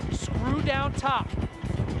there, screw down top.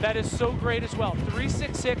 That is so great as well.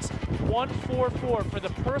 366144 for the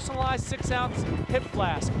personalized 6-ounce hip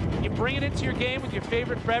flask. You bring it into your game with your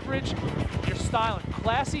favorite beverage. You're styling.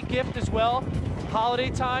 Classy gift as well. Holiday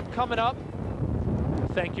time coming up.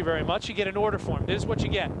 Thank you very much. You get an order form. This is what you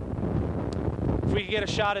get. If we can get a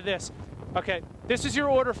shot of this. Okay, this is your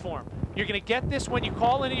order form. You're going to get this when you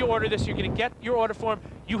call in and you order this. You're going to get your order form.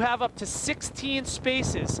 You have up to 16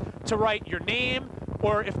 spaces to write your name,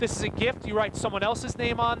 or if this is a gift, you write someone else's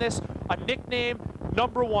name on this, a nickname,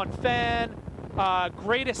 #1 fan,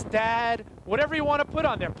 greatest dad, whatever you want to put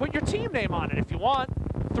on there. Put your team name on it if you want.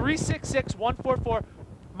 366-144.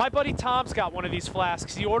 My buddy Tom's got one of these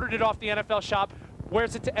flasks. He ordered it off the NFL Shop,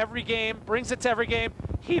 wears it to every game, brings it to every game.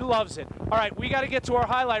 He loves it. All right, we got to get to our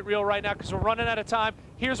highlight reel right now because we're running out of time.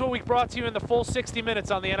 Here's what we brought to you in the full 60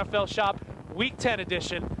 minutes on the NFL Shop Week 10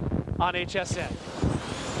 edition on HSN.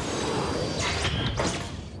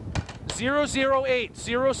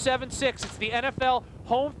 008076. It's the NFL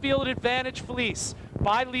Home Field Advantage Fleece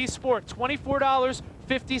by Lee Sport.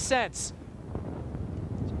 $24.50.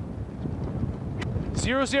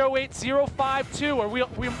 008052.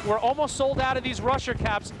 We're almost sold out of these rusher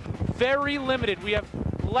caps. Very limited. We have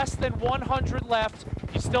less than 100 left.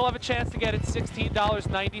 You still have a chance to get it.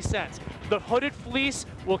 $16.90. The hooded fleece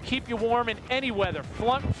will keep you warm in any weather.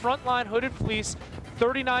 Frontline hooded fleece,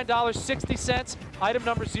 $39.60. Item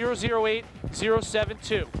number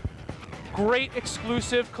 008072. Great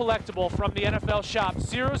exclusive collectible from the NFL Shop.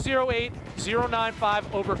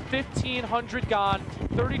 008095. Over 1,500 gone.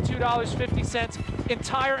 $32.50.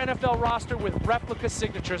 Entire NFL roster with replica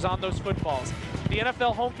signatures on those footballs. The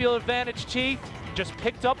NFL Home Field Advantage tee just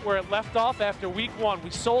picked up where it left off after week 1. We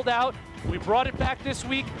sold out. We brought it back this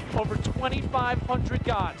week. Over 2,500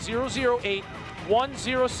 gone.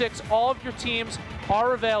 008106. All of your teams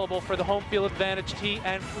are available for the Home Field Advantage tee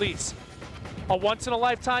and fleece. A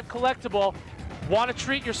once-in-a-lifetime collectible. Want to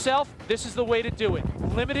treat yourself? This is the way to do it.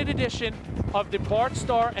 Limited edition of the Bart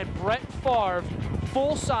Starr and Brett Favre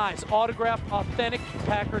full-size autographed authentic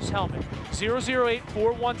Packers helmet.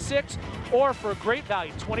 008416, or for a great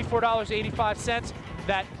value, $24.85,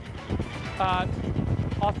 that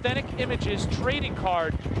authentic images trading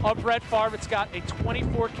card of Brett Favre. It's got a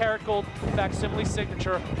 24-karat gold facsimile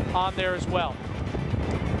signature on there as well.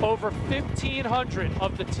 Over 1,500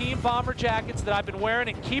 of the team bomber jackets that I've been wearing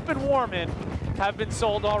and keeping warm in have been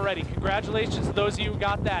sold already. Congratulations to those of you who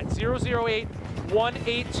got that.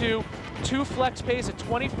 008182. 2 flex pays at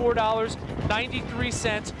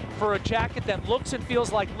 $24.93 for a jacket that looks and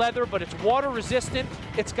feels like leather, but it's water resistant.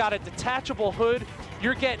 It's got a detachable hood.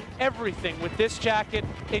 You're getting everything with this jacket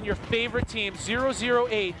in your favorite team.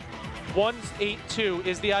 008182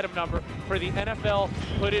 is the item number for the NFL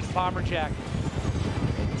hooded bomber jacket.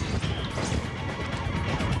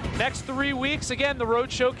 Next 3 weeks, again, the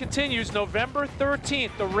road show continues. November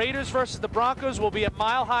 13th, the Raiders versus the Broncos will be at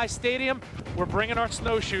Mile High Stadium. We're bringing our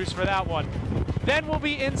snowshoes for that one. Then we'll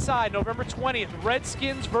be inside November 20th,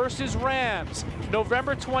 Redskins versus Rams.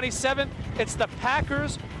 November 27th, it's the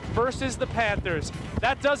Packers versus the Panthers.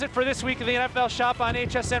 That does it for this week of the NFL Shop on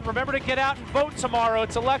HSN. Remember to get out and vote tomorrow.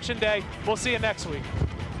 It's Election Day. We'll see you next week.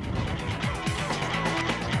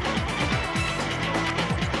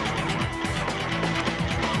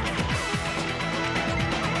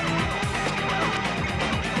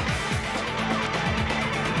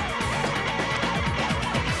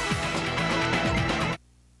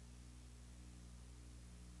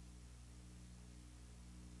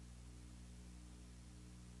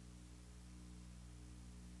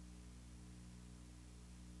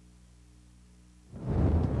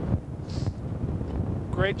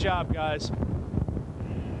 Great job, guys.